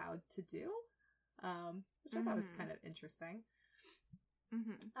technically allowed to do, which I thought was kind of interesting.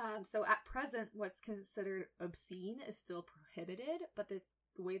 So at present, what's considered obscene is still prohibited, but the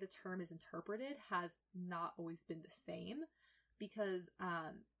way the term is interpreted has not always been the same, because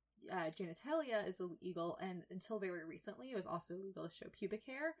genitalia is illegal, and until very recently it was also illegal to show pubic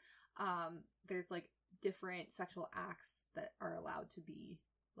hair. There's like different sexual acts that are allowed to be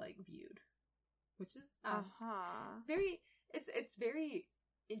like viewed, which is very it's very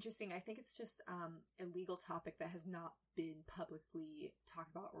interesting. I think it's just a legal topic that has not been publicly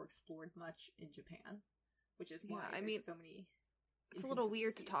talked about or explored much in Japan, which is why there's so many. It's a little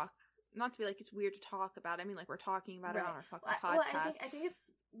weird to talk. Not to be like it's weird to talk about. I mean, like we're talking about it on our fucking podcast. Well, I think it's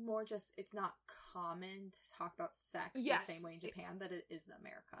more just it's not common to talk about sex the same way in Japan that it is in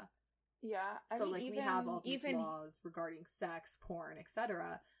America. Yeah. So like we have all these laws regarding sex, porn,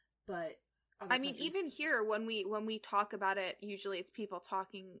 etc. But I mean, even here when we talk about it, usually it's people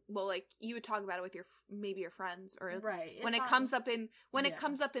talking. Well, like you would talk about it with your friends, or right. When it comes up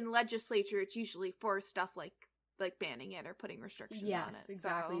in legislature, it's usually for stuff like banning it or putting restrictions on it.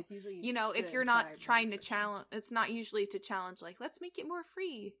 Exactly. So, it's usually, you know, if you're not trying to challenge, it's not usually to challenge, like, let's make it more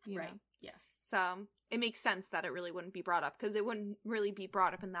free. You know? Yes. So it makes sense that it really wouldn't be brought up, because it wouldn't really be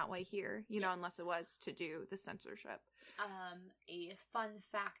brought up in that way here, you know, unless it was to do the censorship. A fun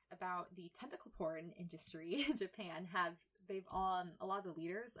fact about the tentacle porn industry in Japan a lot of the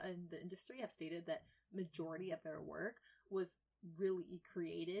leaders in the industry have stated that majority of their work was really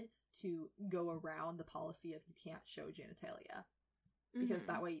created to go around the policy of you can't show genitalia, because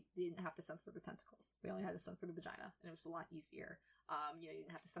that way they didn't have to censor the tentacles. They only had to censor the vagina, and it was a lot easier. You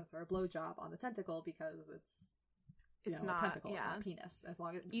didn't have to censor a blowjob on the tentacle because it's not a tentacle, it's not a penis. As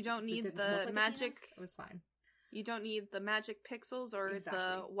long as you don't need the magic, penis, it was fine. You don't need the magic pixels or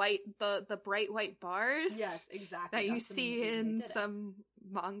the bright white bars. Yes, exactly. That you see in some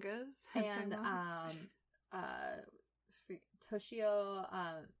mangas. And Toshio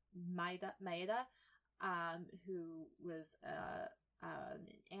Maeda, who was an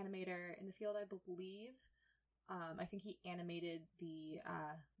animator in the field, I believe. I think he animated the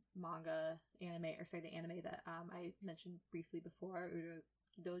anime that I mentioned briefly before,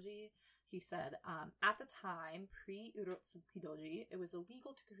 Urotsukidoji. He said, at the time, pre-Urotsukidoji, it was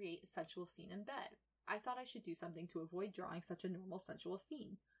illegal to create a sensual scene in bed. I thought I should do something to avoid drawing such a normal sensual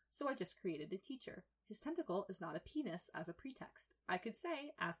scene. So I just created a teacher. His tentacle is not a penis as a pretext. I could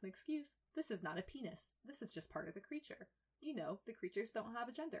say, as an excuse, this is not a penis. This is just part of the creature. You know, the creatures don't have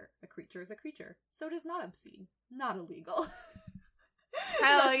a gender. A creature is a creature. So it is not obscene. Not illegal.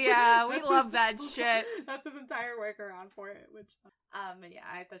 Hell yeah, we love that shit. That's his entire workaround for it, which, yeah,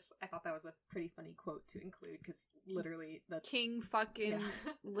 I thought that was a pretty funny quote to include, because literally the King fucking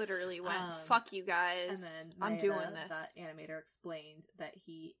literally went, fuck you guys, and then I'm doing this. That animator explained that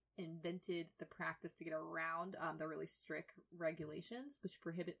he invented the practice to get around the really strict regulations, which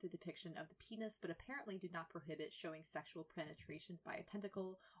prohibit the depiction of the penis, but apparently do not prohibit showing sexual penetration by a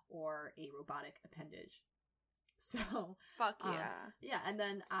tentacle or a robotic appendage. So fuck yeah. Yeah, and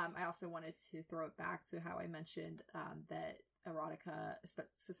then I also wanted to throw it back to how I mentioned that erotica,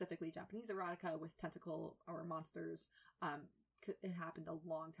 specifically Japanese erotica with tentacle or monsters. It happened a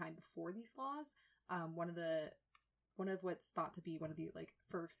long time before these laws. One of what's thought to be one of the like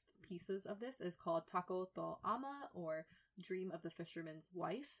first pieces of this is called Tako to Ama, or Dream of the Fisherman's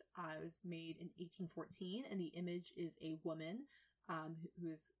Wife. It was made in 1814, and the image is a woman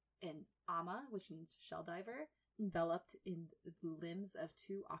who is an ama, which means shell diver, enveloped in the limbs of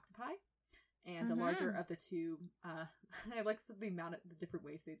two octopi. And the larger of the two, I like the amount of the different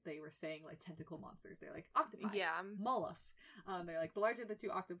ways they were saying like tentacle monsters. They're like octopi, mollusk. They're like the larger of the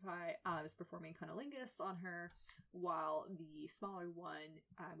two octopi is performing cunnilingus on her, while the smaller one,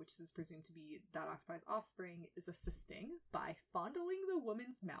 which is presumed to be that octopi's offspring, is assisting by fondling the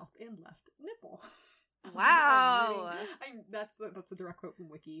woman's mouth and left nipple. Wow. That's a direct quote from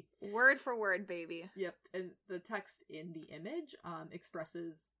Wiki. Word for word, baby. Yep, and the text in the image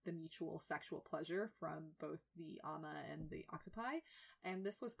expresses the mutual sexual pleasure from both the ama and the octopi, and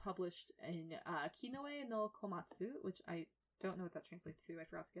this was published in Kinoe no Komatsu, which I don't know what that translates to. I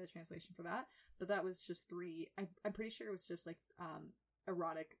forgot to get a translation for that, but that was just three. I'm pretty sure it was just like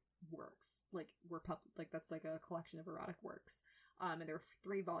erotic works, like that's like a collection of erotic works. And there were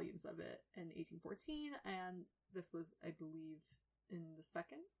 3 volumes of it in 1814, and this was, I believe, in the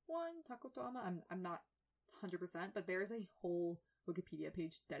second one, Tako to Ama. I'm not 100%, but there's a whole Wikipedia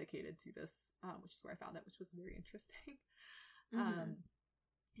page dedicated to this, which is where I found it, which was very interesting.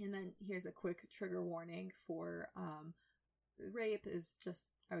 And then here's a quick trigger warning for rape is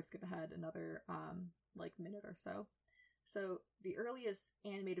just, I would skip ahead another like minute or so. So the earliest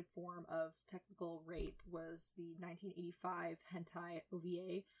animated form of technical rape was the 1985 hentai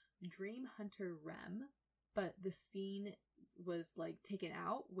OVA Dream Hunter Rem, but the scene was like taken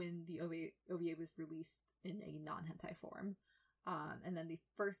out when the OVA was released in a non-hentai form. And then the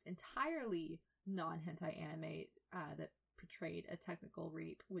first entirely non-hentai anime that portrayed a technical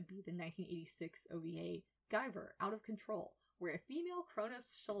rape would be the 1986 OVA Guyver Out of Control, where a female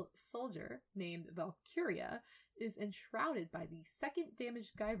Kronos soldier named Valkyria is enshrouded by the second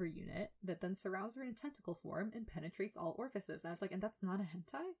damaged Guyver unit that then surrounds her in tentacle form and penetrates all orifices. And I was like, and that's not a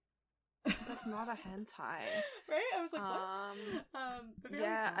hentai? That's not a hentai. Right? I was like, what?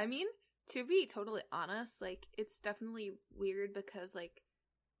 Yeah, I mean, to be totally honest, like, it's definitely weird because, like,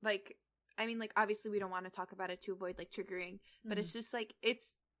 I mean, like, obviously we don't want to talk about it to avoid, like, triggering, but it's just, like,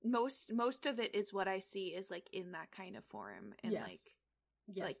 it's, most of it is what I see is, like, in that kind of form, and, yes.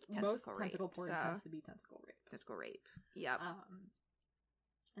 Like most tentacle tentacle rape, porn so. tends to be tentacle rape. Tentacle rape. Yep.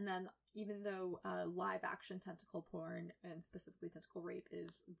 And then even though live action tentacle porn and specifically tentacle rape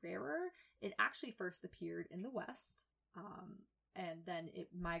is rarer, it actually first appeared in the West, and then it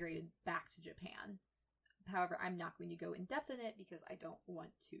migrated back to Japan. However, I'm not going to go in depth in it because I don't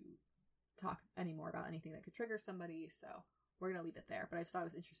want to talk anymore about anything that could trigger somebody, so we're going to leave it there. But I just thought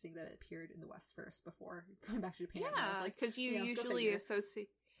it was interesting that it appeared in the West first before going back to Japan. Yeah, because you usually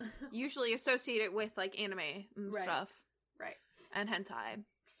associate it with, like, anime and stuff. Right. And hentai.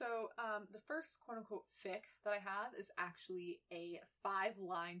 So, the first quote-unquote fic that I have is actually a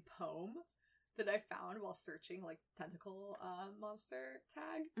 5-line poem that I found while searching, like, tentacle monster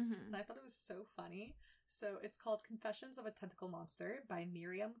tag. And I thought it was so funny. So, it's called Confessions of a Tentacle Monster by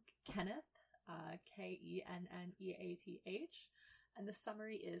Miriam Kenneth. Kenneath, and the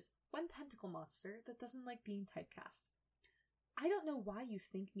summary is, one tentacle monster that doesn't like being typecast. I don't know why you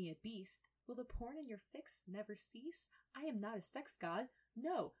think me a beast. Will the porn in your fics never cease? I am not a sex god.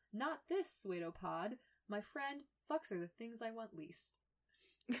 No, not this, Pseudopod. My friend, fucks are the things I want least.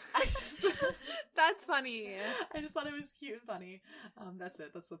 That's funny. I just thought it was cute and funny. That's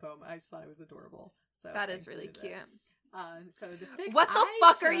it. That's the poem. I just thought it was adorable. So that is really cute. So the fic what the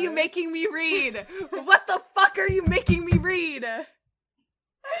fuck are you making me read? What the fuck are you making me read?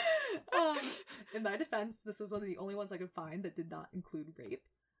 In my defense, this was one of the only ones I could find that did not include rape.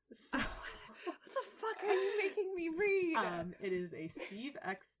 So, what the fuck are you making me read? It is a Steve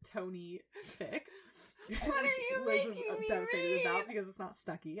X Tony fic. What are you Liz making is me devastated read? about because it's not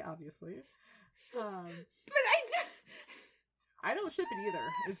Stucky, obviously. But I don't ship it either.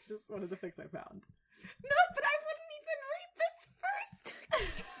 It's just one of the fics I found. No, but I wouldn't even read this first.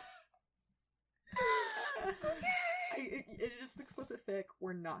 Okay. It is an explicit fic.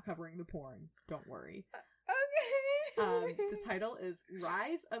 We're not covering the porn. Don't worry. Okay. The title is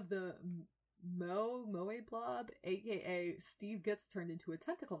Rise of the Moe Blob, aka Steve Gets Turned into a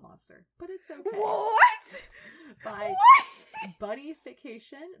Tentacle Monster. But it's okay. What? By What?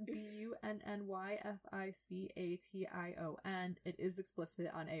 Bunnyfication, Bunnyfication. It is explicit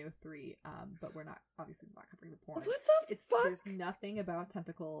on AO3, but we're not obviously not covering the porn. What the fuck? There's nothing about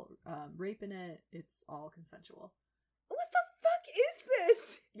tentacle rape in it. It's all consensual. What the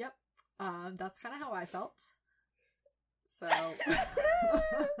That's kind of how I felt. So,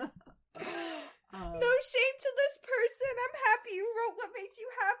 No shame to this person. I'm happy you wrote what made you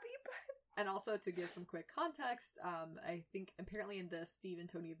happy, but... And also to give some quick context, I think apparently in this, Steve and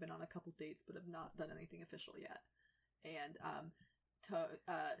Tony have been on a couple dates, but have not done anything official yet. And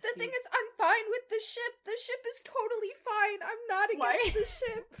the thing is, I'm fine with the ship. The ship is totally fine. I'm not against the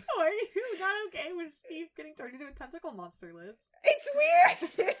ship. Why are you not okay with Steve getting turned into a tentacle monster, Liz? It's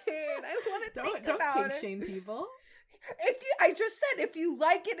weird. I want to think about Don't it. kink shame people. I just said if you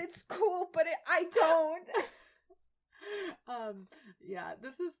like it, it's cool, but I don't. Yeah,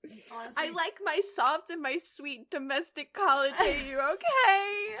 this is honestly. I like my soft and my sweet domestic college. Are you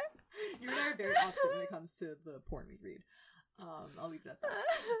okay? You and I are very opposite when it comes to the porn we read. I'll leave it at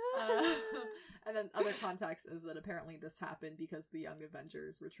that. And then other context is that apparently this happened because the Young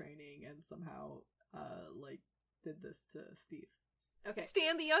Avengers were training and somehow, did this to Steve. Okay.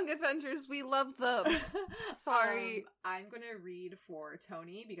 Stan the Young Avengers, we love them. Sorry. I'm gonna read for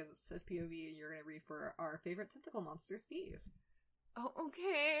Tony because it says POV, and you're gonna read for our favorite tentacle monster, Steve. Oh,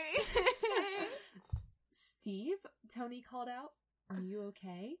 okay. Steve, Tony called out, "Are you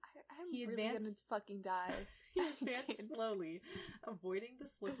okay?" I'm He really advanced- gonna fucking die. He advanced slowly, avoiding the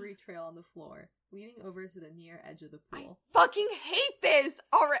slippery trail on the floor, leading over to the near edge of the pool. I fucking hate this!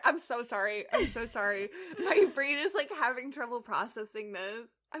 Alright, I'm so sorry. I'm so sorry. My brain is like having trouble processing this.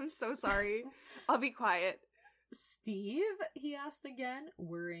 I'm so sorry. I'll be quiet. Steve? He asked again,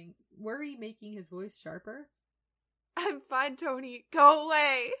 worry making his voice sharper. I'm fine, Tony. Go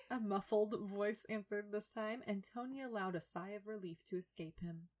away! A muffled voice answered this time, and Tony allowed a sigh of relief to escape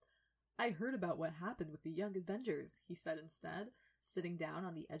him. "I heard about what happened with the Young Avengers," he said instead, sitting down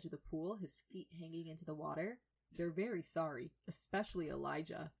on the edge of the pool, his feet hanging into the water. "They're very sorry, especially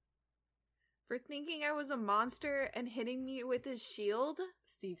Elijah." For thinking I was a monster and hitting me with his shield?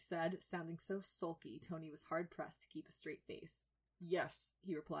 Steve said, sounding so sulky Tony was hard-pressed to keep a straight face. "Yes,"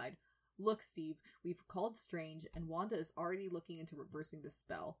 he replied. "Look, Steve, we've called Strange, and Wanda is already looking into reversing the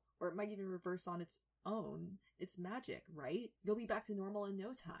spell. Or it might even reverse on its own. It's magic, right? You'll be back to normal in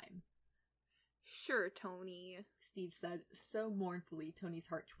no time." Sure, Tony. Steve said, so mournfully Tony's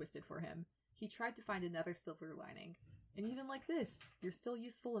heart twisted for him. He tried to find another silver lining. "And even like this, you're still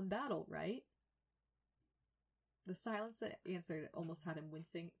useful in battle, right?" The silence that answered almost had him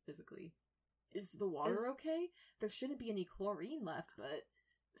wincing physically. "Is the water okay? There shouldn't be any chlorine left, but..."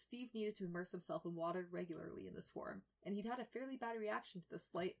 Steve needed to immerse himself in water regularly in this form, and he'd had a fairly bad reaction to the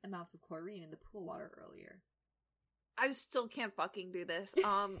slight amounts of chlorine in the pool water earlier. I still can't fucking do this.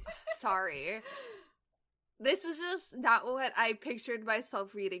 Sorry. This is just not what I pictured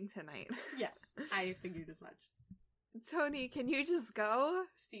myself reading tonight. Yes, I figured as much. Tony, can you just go?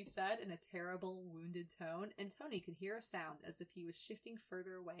 Steve said in a terrible, wounded tone, and Tony could hear a sound as if he was shifting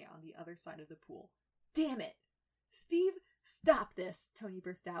further away on the other side of the pool. "Damn it! Steve, stop this!" Tony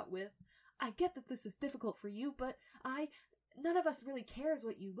burst out with. "I get that this is difficult for you, but none of us really cares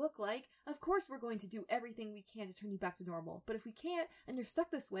what you look like. Of course we're going to do everything we can to turn you back to normal, but if we can't, and you're stuck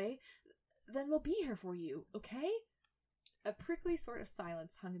this way, then we'll be here for you, okay?" A prickly sort of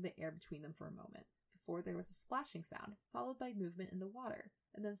silence hung in the air between them for a moment, before there was a splashing sound, followed by movement in the water,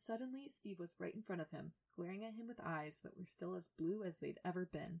 and then suddenly Steve was right in front of him, glaring at him with eyes that were still as blue as they'd ever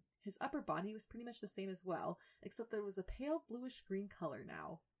been. His upper body was pretty much the same as well, except that it was a pale bluish-green color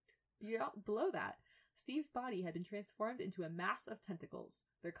now. Below that, Steve's body had been transformed into a mass of tentacles,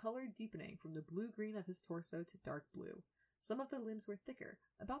 their color deepening from the blue-green of his torso to dark blue. Some of the limbs were thicker,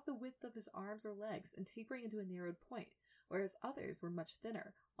 about the width of his arms or legs, and tapering into a narrowed point, whereas others were much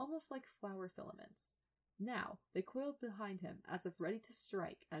thinner, almost like flower filaments. Now, they coiled behind him, as if ready to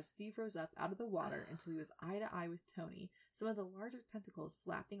strike, as Steve rose up out of the water until he was eye to eye with Tony, some of the larger tentacles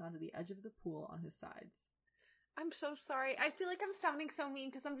slapping onto the edge of the pool on his sides. I'm so sorry. I feel like I'm sounding so mean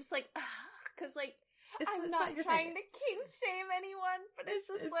because I'm just like, because like, I'm It's not your trying thing. to kink shame anyone, but it's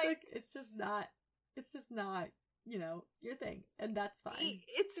just it's just not, your thing, and that's fine.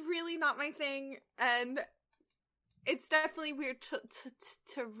 It's really not my thing, and it's definitely weird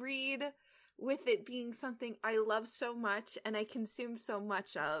to read with it being something I love so much and I consume so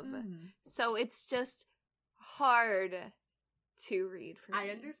much of. So it's just hard to read for me. I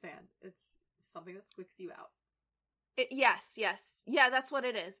understand. It's something that squeaks you out. Yes. Yeah, that's what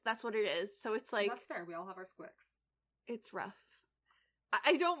it is. So it's like... That's fair. We all have our squicks. It's rough.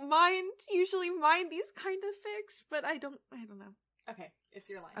 I don't usually mind these kind of fics, but I don't know. Okay, it's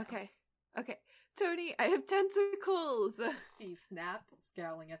your line. Okay. Tony, I have tentacles! Steve snapped,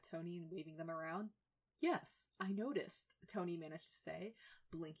 scowling at Tony and waving them around. "Yes, I noticed," Tony managed to say,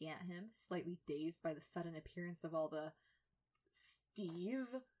 blinking at him, slightly dazed by the sudden appearance of all the... Steve?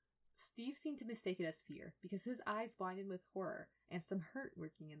 Steve seemed to mistake it as fear, because his eyes widened with horror, and some hurt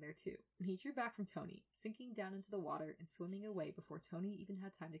lurking in there too, and he drew back from Tony, sinking down into the water and swimming away before Tony even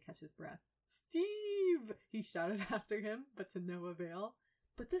had time to catch his breath. "Steve!" he shouted after him, but to no avail.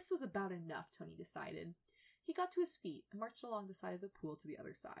 But this was about enough, Tony decided. He got to his feet and marched along the side of the pool to the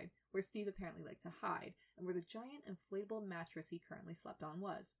other side, where Steve apparently liked to hide, and where the giant inflatable mattress he currently slept on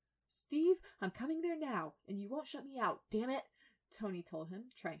was. "Steve, I'm coming there now, and you won't shut me out, damn it!" Tony told him,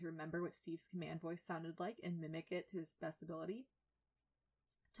 trying to remember what Steve's command voice sounded like and mimic it to his best ability.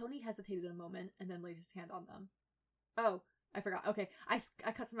 Tony hesitated a moment and then laid his hand on them. "Oh, I forgot. Okay, I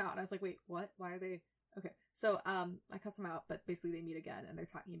cut some out, and I was like, wait, what? Why are they... Okay, so, I cut some out, but basically they meet again, and they're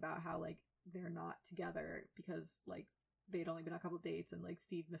talking about how, like, they're not together because, like, they'd only been on a couple dates, and, like,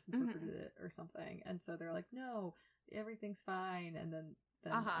 Steve misinterpreted it or something, and so they're like, no, everything's fine, and then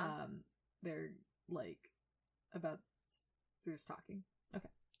they're, like, they're just talking.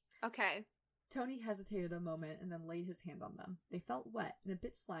 Okay. Tony hesitated a moment and then laid his hand on them. They felt wet and a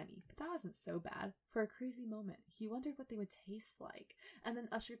bit slimy, but that wasn't so bad. For a crazy moment, he wondered what they would taste like, and then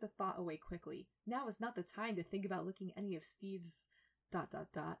ushered the thought away quickly. Now was not the time to think about licking any of Steve's ...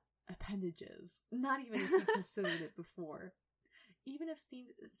 appendages. Not even if he considered it before. Even if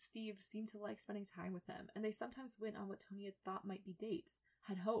Steve seemed to like spending time with him, and they sometimes went on what Tony had thought might be dates,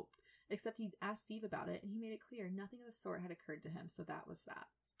 had hoped, except he'd asked Steve about it, and he made it clear nothing of the sort had occurred to him, so that was that.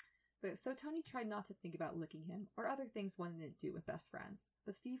 So Tony tried not to think about licking him, or other things one didn't do with best friends.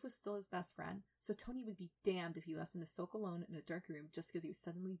 But Steve was still his best friend, so Tony would be damned if he left him to sulk alone in a dark room just because he was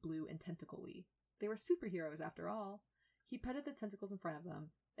suddenly blue and tentacle-y. They were superheroes, after all. He petted the tentacles in front of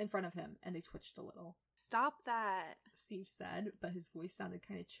him, and they twitched a little. "Stop that," Steve said, but his voice sounded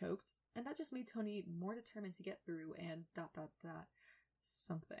kind of choked, and that just made Tony more determined to get through and ...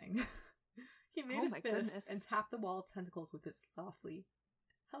 something. He made a fist and tapped the wall of tentacles with it softly.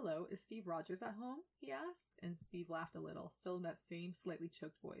 "Hello, is Steve Rogers at home?" he asked, and Steve laughed a little, still in that same slightly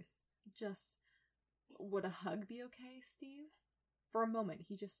choked voice. Would a hug be okay, Steve?" For a moment,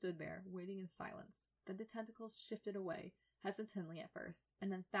 he just stood there, waiting in silence. Then the tentacles shifted away, hesitantly at first,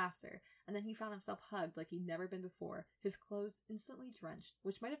 and then faster, and then he found himself hugged like he'd never been before, his clothes instantly drenched,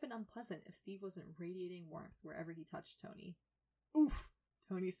 which might have been unpleasant if Steve wasn't radiating warmth wherever he touched Tony. "Oof,"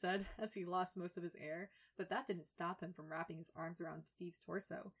 Tony said, as he lost most of his air, but that didn't stop him from wrapping his arms around Steve's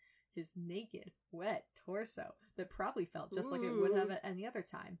torso. His naked, wet torso that probably felt just like it would have at any other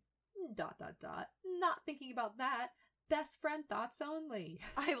time. ... Not thinking about that. Best friend thoughts only.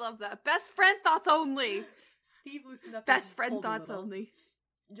 I love that. Best friend thoughts only. Steve loosened up. Best friend thoughts only.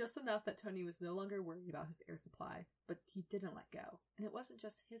 Just enough that Tony was no longer worried about his air supply, but he didn't let go. And it wasn't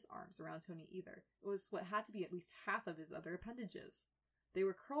just his arms around Tony either. It was what had to be at least half of his other appendages. They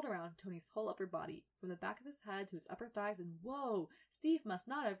were curled around Tony's whole upper body, from the back of his head to his upper thighs, and whoa! Steve must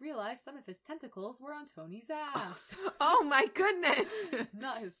not have realized some of his tentacles were on Tony's ass. Oh my goodness!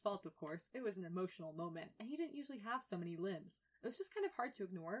 Not his fault, of course. It was an emotional moment, and he didn't usually have so many limbs. It was just kind of hard to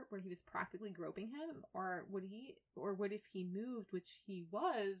ignore where he was practically groping him, or would if he moved, which he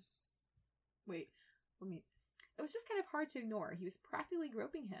was... It was just kind of hard to ignore. He was practically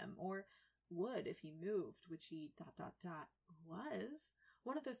groping him, or would if he moved, which he... was...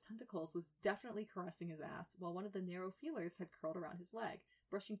 One of those tentacles was definitely caressing his ass, while one of the narrow feelers had curled around his leg,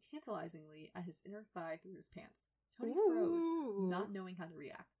 brushing tantalizingly at his inner thigh through his pants. Tony froze, not knowing how to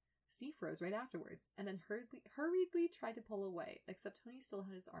react. Steve froze right afterwards, and then hurriedly tried to pull away, except Tony still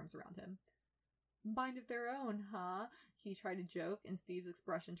had his arms around him. "Mind of their own, huh?" He tried to joke, and Steve's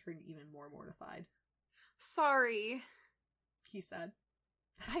expression turned even more mortified. "Sorry," he said.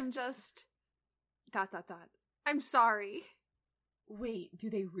 "I'm just... I'm sorry." "Wait, do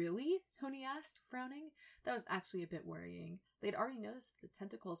they really?" Tony asked, frowning. That was actually a bit worrying. They'd already noticed that the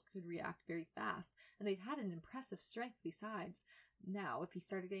tentacles could react very fast, and they'd had an impressive strength besides. Now, if he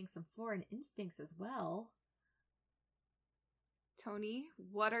started getting some foreign instincts as well... "Tony,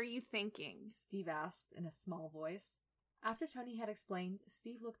 what are you thinking?" Steve asked in a small voice. After Tony had explained,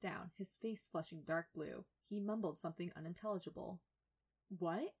 Steve looked down, his face flushing dark blue. He mumbled something unintelligible.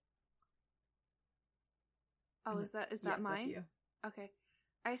 "What?" Oh, is that mine? That's you. Okay.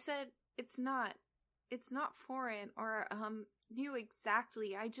 I said, it's not foreign or, new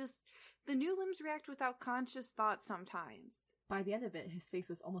exactly. The new limbs react without conscious thought sometimes. By the end of it, his face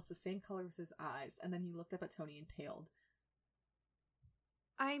was almost the same color as his eyes, and then he looked up at Tony and paled.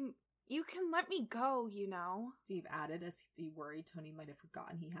 You can let me go, you know, Steve added, as if he worried Tony might have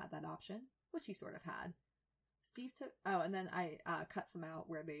forgotten he had that option, which he sort of had. Steve took, and then I cut some out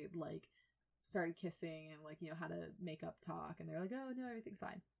where they, like, started kissing and, like, you know, how to make up talk, and they're like, oh, no, everything's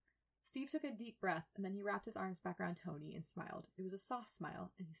fine. Steve took a deep breath, and then he wrapped his arms back around Tony and smiled. It was a soft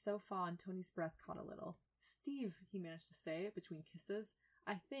smile, and he's so fond Tony's breath caught a little. Steve, he managed to say, between kisses,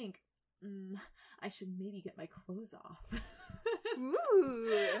 I think, I should maybe get my clothes off.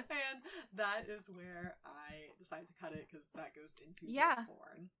 Ooh. And that is where I decided to cut it, because that goes into the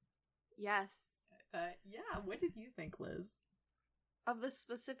porn. Yes. Yeah, what did you think, Liz? Of the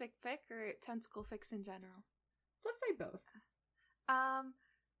specific fic or tentacle fics in general? Let's say both. I'm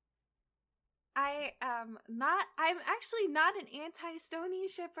actually not an anti-Stony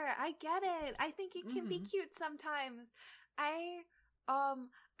shipper. I get it. I think it can be cute sometimes.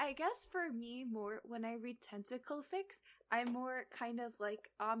 I guess for me, more when I read tentacle fics, I'm more kind of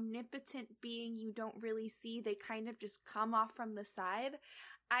like omnipotent being you don't really see. They kind of just come off from the side.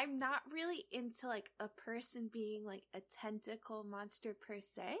 I'm not really into like a person being like a tentacle monster per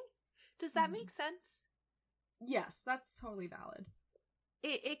se. Does that make sense? Yes, that's totally valid.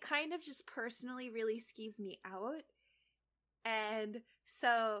 It kind of just personally really skeeves me out. And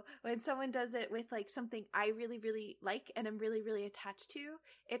so when someone does it with like something I really, really like and I'm really, really attached to,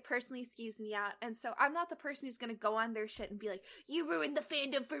 it personally skeeves me out. And so I'm not the person who's going to go on their shit and be like, you ruined the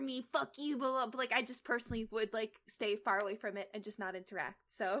fandom for me, fuck you, blah, blah. But like, I just personally would like stay far away from it and just not interact.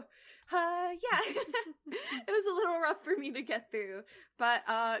 So, yeah, it was a little rough for me to get through, but,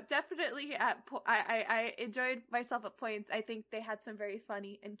 definitely I enjoyed myself at points. I think they had some very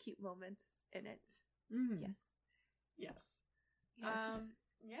funny and cute moments in it. Mm-hmm. Yes. Yes.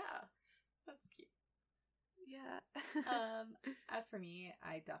 Yeah, that's cute. Yeah. As for me,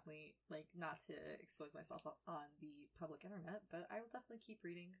 I definitely, like, not to expose myself on the public internet, but I will definitely keep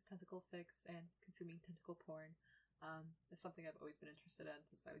reading tentacle fics and consuming tentacle porn. It's something I've always been interested in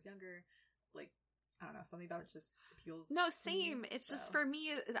since I was younger. Like, I don't know, something about it just appeals. No, same. It's just for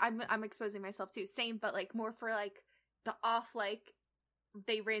me, I'm exposing myself too. Same, but like more for like the off, like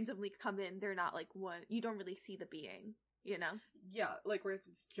they randomly come in. They're not like one. You don't really see the being. You know? Yeah, like where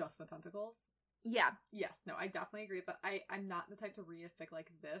it's just the tentacles. Yeah. Yes, no, I definitely agree with that. I'm not the type to read a fic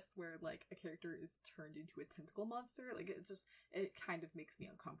like this where like a character is turned into a tentacle monster. Like it kind of makes me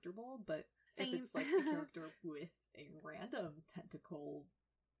uncomfortable, but Same. if it's like a character with a random tentacle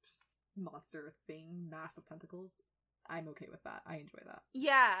monster thing, mass of tentacles, I'm okay with that. I enjoy that.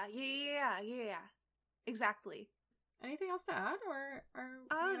 Yeah. Exactly. Anything else to add, or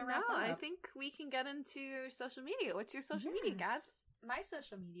no, I think we can get into social media. What's your social media, Gabs? My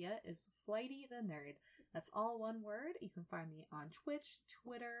social media is Flighty the Nerd. That's all one word. You can find me on Twitch,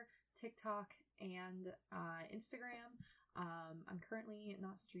 Twitter, TikTok, and Instagram. I'm currently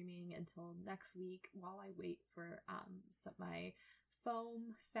not streaming until next week while I wait for my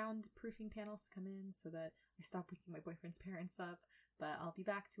foam soundproofing panels to come in so that I stop waking my boyfriend's parents up. But I'll be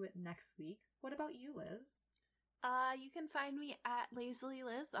back to it next week. What about you, Liz? You can find me at Lazily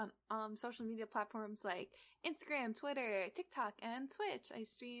Liz on social media platforms like Instagram, Twitter, TikTok, and Twitch. I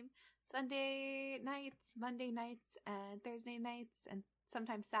stream Sunday nights, Monday nights, and Thursday nights, and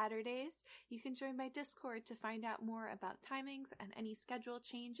sometimes Saturdays. You can join my Discord to find out more about timings and any schedule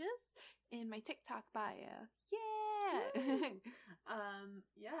changes in my TikTok bio. Yeah!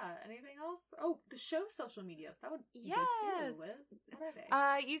 Yeah, anything else? Oh, the show's social medias. That would be good too, Liz. What are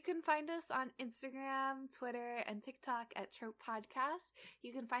they? You can find us on Instagram, Twitter, and TikTok at Trope Podcast.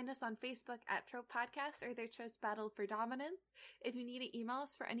 You can find us on Facebook at Trope Podcast or their Tropes Battle for Dominance. If you need to email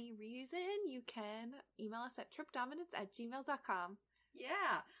us for any reason, you can email us at tropedominance@gmail.com.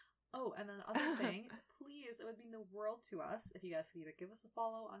 Yeah. Oh, and then other thing, please, it would mean the world to us if you guys could either give us a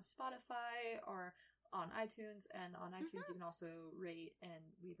follow on Spotify or on iTunes, and on iTunes you can also rate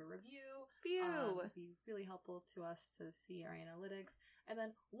and leave a review. It'd be really helpful to us to see our analytics. And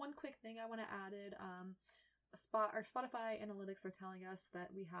then one quick thing I want to add our Spotify analytics are telling us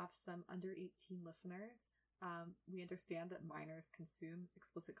that we have some under 18 listeners. We understand that minors consume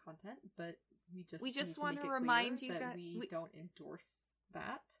explicit content, but we just want to remind you that we don't endorse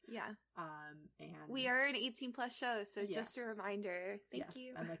that. Yeah. And we are an 18 plus show, so just a reminder. Thank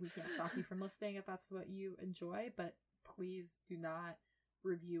you. And like we can't stop you from listening if that's what you enjoy, but please do not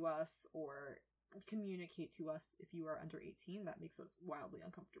review us or communicate to us if you are under 18. That makes us wildly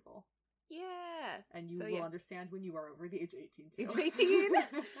uncomfortable. Yeah. And you will understand when you are over the age 18 too. Age 18?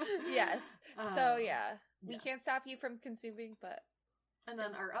 Yes. So yeah. We can't stop you from consuming, but and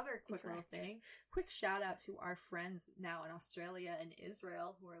then our other quick little thing, quick shout out to our friends now in Australia and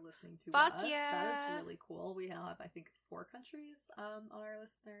Israel who are listening to us. Yeah. That is really cool. We now have, I think, 4 countries on our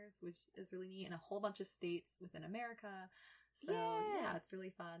listeners, which is really neat, and a whole bunch of states within America. So yeah, it's really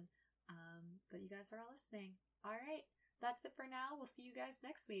fun that you guys are all listening. All right, that's it for now. We'll see you guys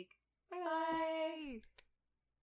next week. Bye-bye. Bye.